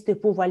незаконных действий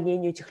по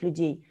увольнению этих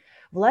людей.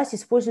 Власть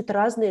использует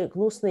разные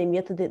гнусные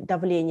методы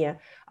давления.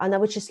 Она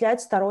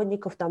вычисляет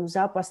сторонников там,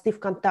 за посты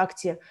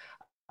ВКонтакте,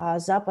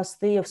 за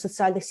посты в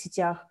социальных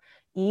сетях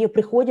и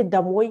приходит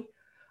домой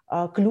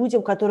к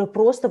людям, которые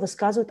просто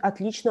высказывают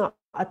отлично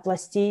от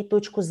властей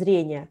точку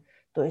зрения.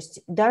 То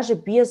есть даже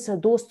без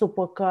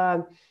доступа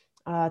к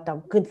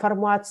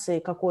информации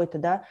какой-то,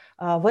 да,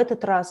 в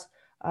этот раз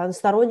на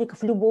сторонников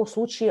в любом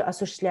случае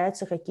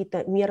осуществляются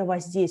какие-то меры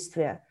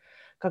воздействия.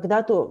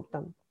 Когда-то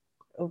там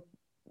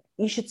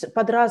ищется,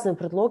 под разными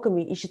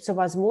предлогами ищется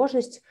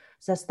возможность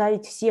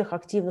заставить всех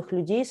активных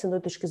людей с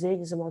иной точки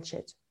зрения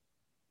замолчать.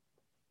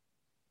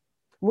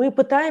 Мы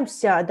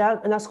пытаемся,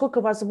 да, насколько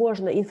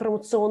возможно,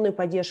 информационную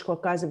поддержку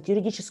оказывать,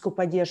 юридическую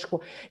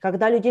поддержку.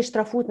 Когда людей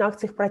штрафуют на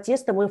акциях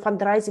протеста, мы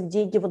фандрайзим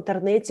деньги в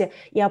интернете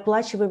и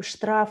оплачиваем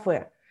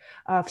штрафы.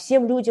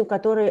 Всем людям,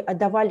 которые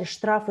отдавали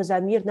штрафы за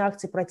мирные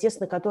акции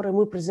протеста, на которые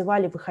мы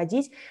призывали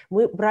выходить,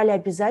 мы брали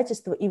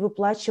обязательства и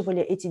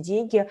выплачивали эти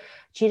деньги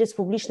через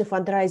публичный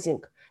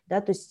фандрайзинг. Да,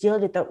 то есть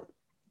сделали там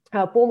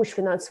помощь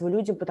финансовую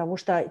людям, потому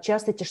что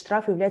часто эти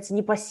штрафы являются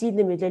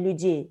непосильными для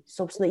людей.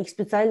 Собственно, их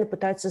специально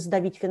пытаются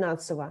задавить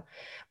финансово.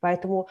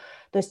 Поэтому,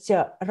 то есть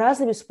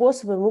разными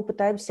способами мы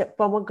пытаемся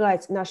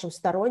помогать нашим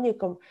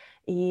сторонникам,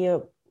 и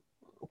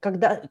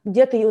когда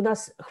где-то у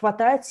нас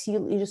хватает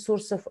сил и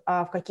ресурсов,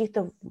 а в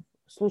каких-то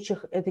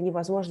случаях это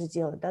невозможно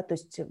сделать. Да? То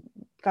есть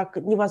как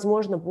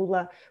невозможно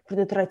было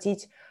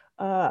предотвратить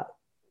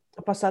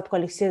посадку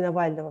Алексея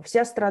Навального.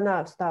 Вся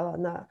страна встала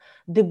на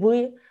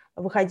дыбы,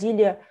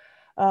 выходили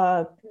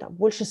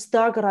больше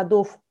 100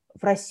 городов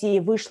в России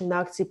вышло на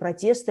акции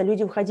протеста.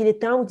 Люди выходили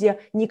там, где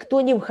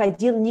никто не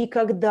выходил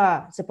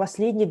никогда за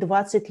последние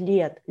 20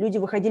 лет. Люди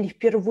выходили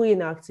впервые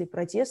на акции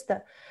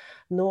протеста,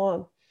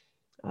 но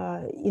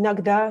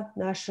иногда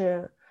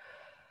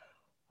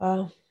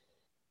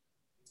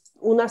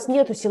у нас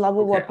нет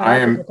силового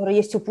аппарата, который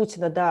есть у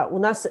Путина, да. У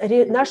нас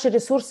наши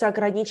ресурсы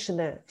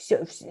ограничены.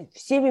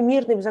 Всеми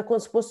мирными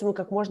законными способами,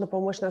 как можно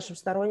помочь нашим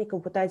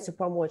сторонникам, пытаются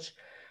помочь.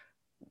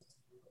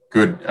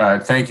 Good.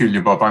 Thank you,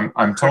 Lyubov.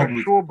 I'm told...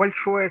 Хорошо,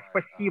 большое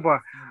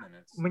спасибо.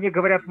 Мне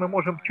говорят, мы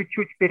можем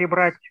чуть-чуть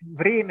перебрать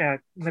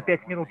время на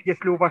 5 минут,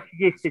 если у вас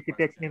есть эти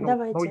 5 минут.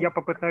 Давайте. Но я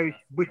попытаюсь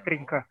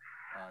быстренько.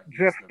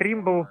 Джефф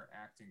Тримбл,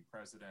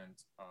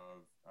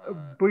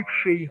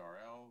 бывший,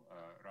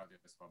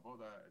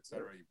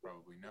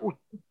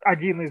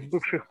 один из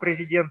бывших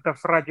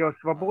президентов Радио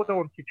Свобода,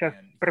 он сейчас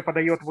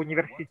преподает в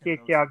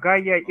университете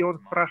Огайо, и он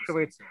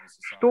спрашивает,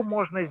 что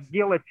можно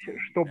сделать,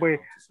 чтобы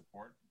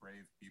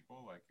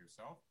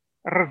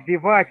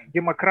развивать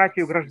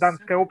демократию,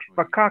 гражданское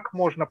общество, как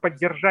можно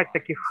поддержать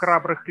таких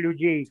храбрых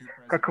людей,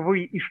 как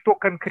вы, и что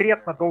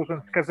конкретно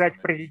должен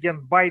сказать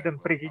президент Байден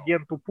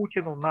президенту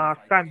Путину на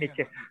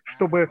саммите,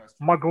 чтобы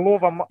могло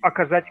вам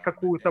оказать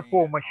какую-то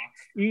помощь.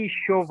 И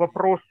еще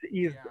вопрос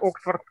из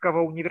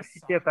Оксфордского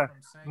университета.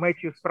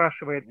 Мэтью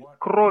спрашивает,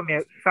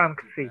 кроме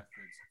санкций,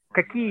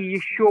 какие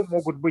еще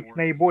могут быть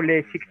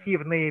наиболее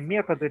эффективные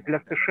методы для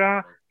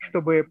США,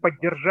 чтобы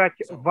поддержать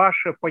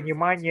ваше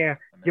понимание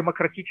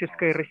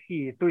демократической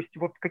России? То есть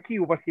вот какие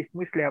у вас есть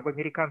мысли об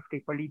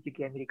американской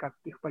политике,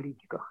 американских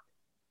политиках?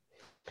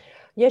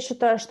 Я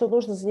считаю, что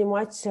нужно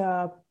занимать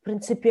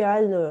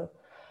принципиальную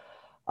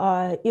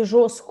и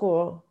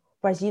жесткую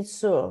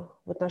позицию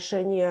в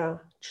отношении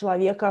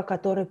человека,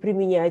 который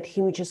применяет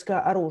химическое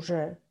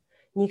оружие.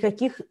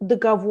 никаких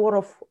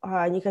договоров,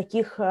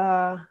 никаких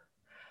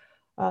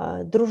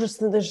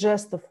дружественных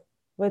жестов.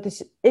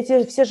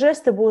 Эти все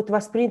жесты будут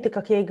восприняты,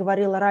 как я и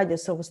говорила ранее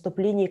в своем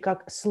выступлении,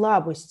 как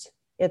слабость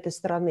этой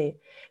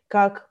страны,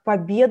 как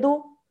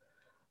победу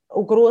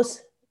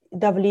угроз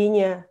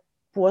давления,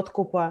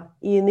 подкупа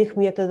и иных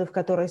методов,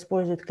 которые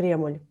использует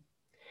Кремль.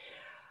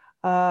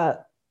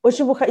 Я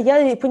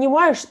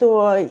понимаю,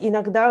 что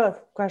иногда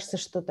кажется,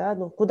 что да,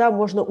 ну, куда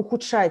можно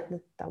ухудшать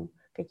там,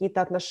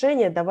 какие-то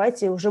отношения,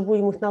 давайте уже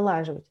будем их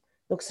налаживать.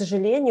 Но, к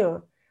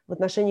сожалению, в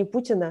отношении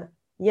Путина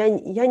я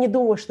не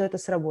думаю, что это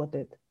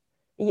сработает.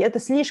 И это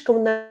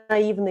слишком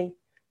наивный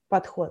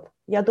подход.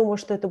 Я думаю,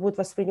 что это будет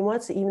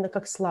восприниматься именно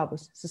как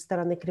слабость со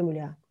стороны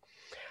Кремля.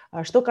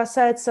 Что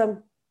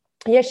касается...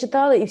 Я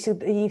считала и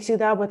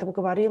всегда об этом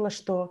говорила,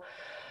 что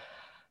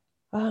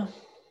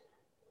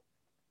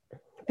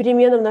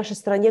перемены в нашей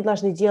стране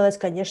должны делать,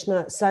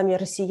 конечно, сами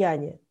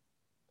россияне.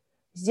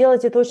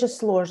 Сделать это очень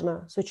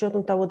сложно, с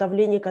учетом того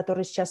давления,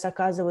 которое сейчас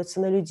оказывается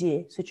на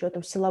людей, с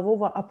учетом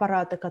силового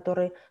аппарата,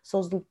 который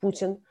создал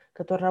Путин,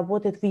 который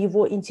работает в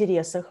его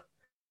интересах,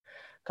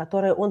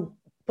 который он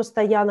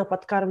постоянно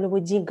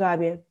подкармливает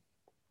деньгами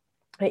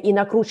и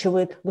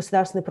накручивает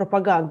государственной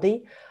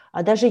пропагандой.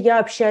 А даже я,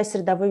 общаясь с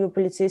рядовыми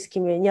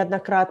полицейскими,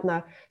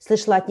 неоднократно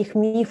слышала от них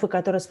мифы,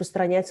 которые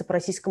распространяются по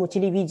российскому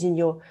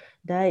телевидению.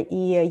 Да, и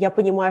я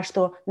понимаю,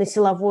 что на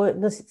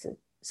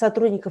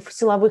сотрудников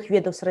силовых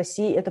ведомств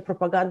России эта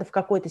пропаганда в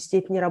какой-то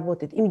степени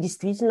работает. Им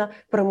действительно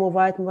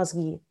промывают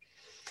мозги.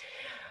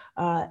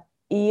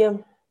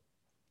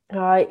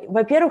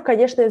 Во-первых,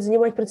 конечно,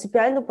 занимать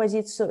принципиальную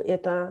позицию,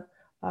 это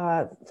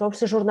в том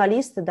числе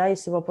журналисты, да,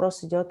 если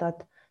вопрос идет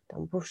от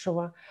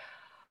бывшего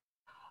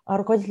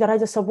руководителя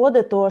Радио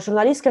Свободы, то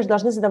журналисты, конечно,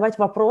 должны задавать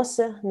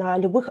вопросы на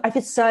любых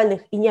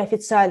официальных и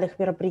неофициальных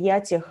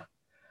мероприятиях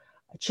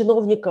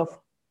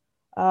чиновников,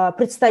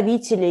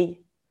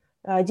 представителей,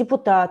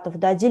 депутатов,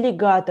 да,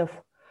 делегатов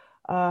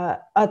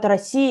от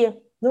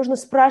России. Нужно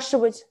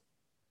спрашивать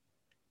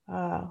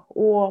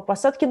о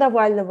посадке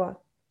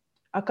Навального,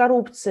 о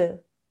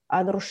коррупции,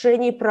 о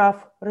нарушении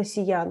прав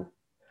россиян.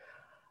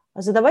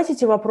 Задавать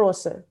эти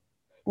вопросы.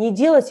 Не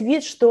делать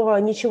вид, что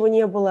ничего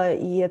не было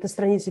и эта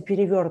страница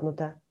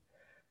перевернута.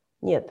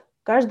 Нет.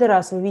 Каждый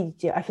раз вы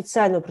видите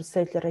официального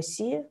представителя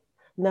России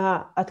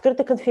на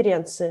открытой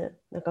конференции,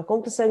 на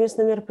каком-то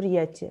совместном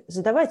мероприятии.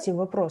 Задавайте им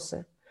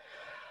вопросы.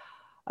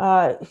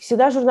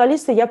 Всегда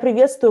журналисты, я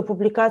приветствую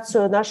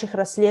публикацию наших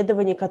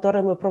расследований,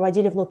 которые мы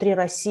проводили внутри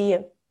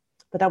России,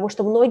 потому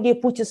что многие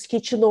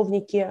путинские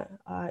чиновники,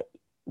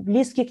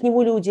 близкие к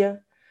нему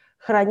люди,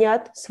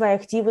 хранят свои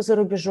активы за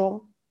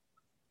рубежом.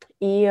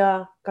 И,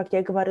 как я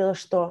и говорила,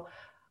 что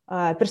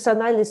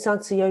персональные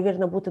санкции, я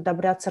уверена, будут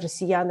одобряться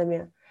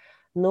россиянами.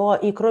 Но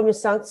и кроме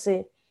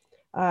санкций,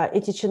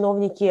 эти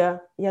чиновники,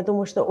 я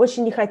думаю, что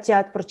очень не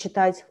хотят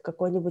прочитать в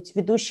какой-нибудь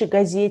ведущей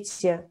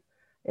газете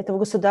этого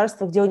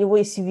государства, где у него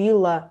есть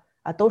вилла,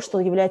 о том, что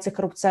он является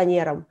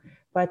коррупционером.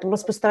 Поэтому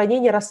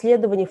распространение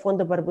расследований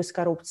Фонда борьбы с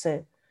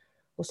коррупцией,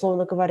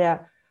 условно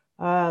говоря,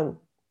 да,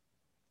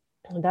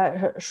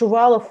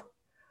 Шувалов,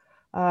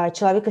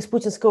 человек из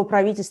путинского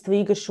правительства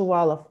Игорь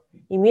Шувалов,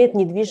 имеет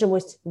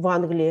недвижимость в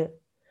Англии.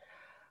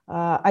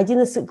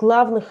 Один из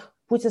главных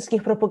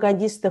путинских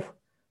пропагандистов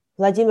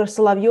Владимир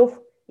Соловьев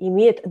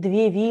имеет 2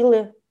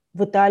 виллы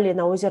в Италии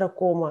на озеро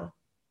Кома.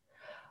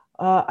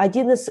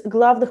 Один из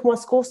главных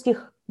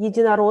московских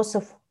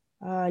единороссов,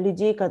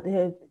 людей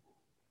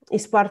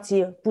из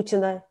партии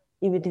Путина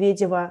и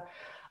Медведева,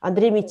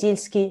 Андрей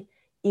Метельский,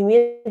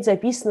 имеет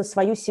записано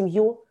свою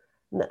семью,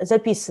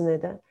 записанные,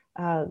 да,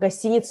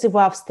 гостиницы в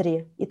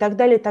Австрии и так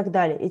далее, и так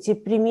далее. Эти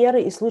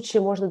примеры и случаи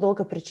можно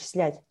долго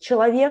перечислять.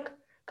 Человек,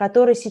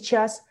 который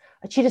сейчас,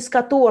 через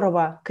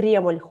которого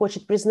Кремль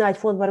хочет признать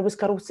Фонд борьбы с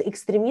коррупцией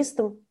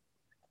экстремистом,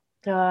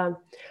 я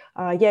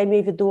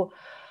имею в виду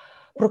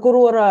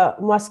прокурора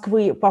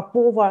Москвы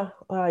Попова,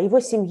 его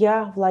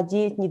семья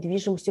владеет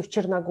недвижимостью в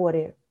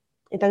Черногории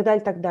и так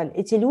далее, и так далее.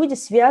 Эти люди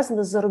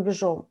связаны за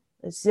рубежом,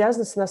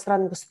 связаны с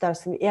иностранными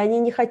государствами, и они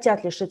не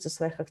хотят лишиться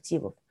своих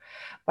активов.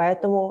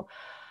 Поэтому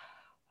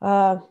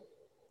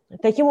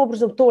таким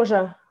образом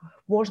тоже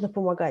можно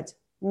помогать.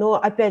 Но,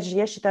 опять же,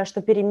 я считаю,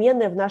 что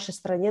перемены в нашей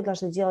стране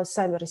должны делать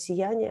сами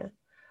россияне.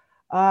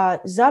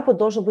 Запад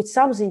должен быть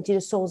сам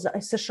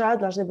заинтересован, США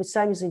должны быть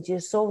сами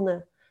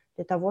заинтересованы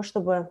для того,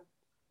 чтобы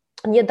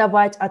не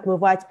давать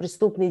отмывать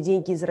преступные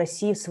деньги из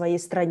России в своей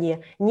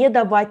стране, не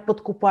давать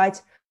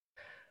подкупать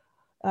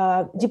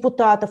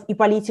депутатов и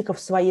политиков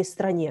в своей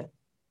стране.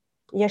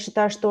 Я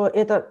считаю, что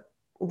это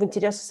в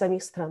интересах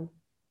самих стран.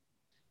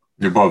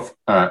 Lyubov,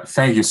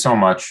 thank you so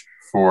much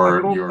for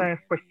Огромное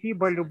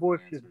спасибо,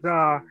 Любовь,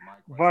 за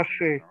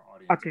ваши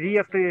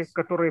ответы,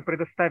 которые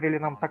предоставили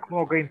нам так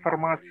много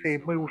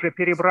информации. Мы уже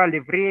перебрали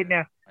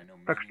время,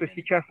 так что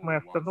сейчас мы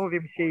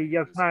остановимся, и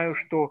я знаю,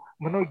 что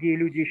многие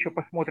люди еще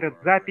посмотрят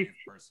запись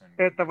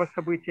этого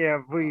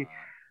события. Вы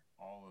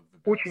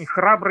очень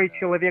храбрый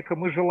человек, и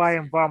мы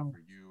желаем вам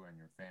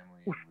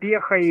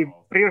успеха и,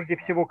 прежде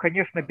всего,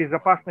 конечно,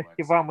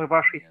 безопасности вам и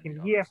вашей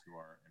семье.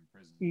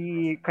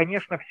 И,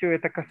 конечно, все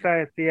это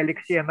касается и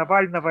Алексея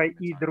Навального,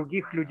 и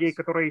других людей,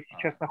 которые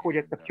сейчас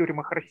находятся в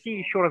тюрьмах России.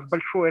 Еще раз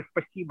большое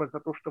спасибо за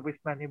то, что вы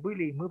с нами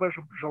были, и мы вам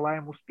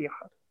желаем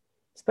успеха.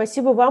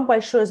 Спасибо вам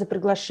большое за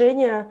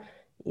приглашение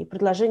и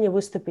предложение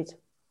выступить.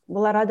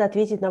 Была рада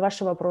ответить на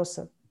ваши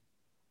вопросы.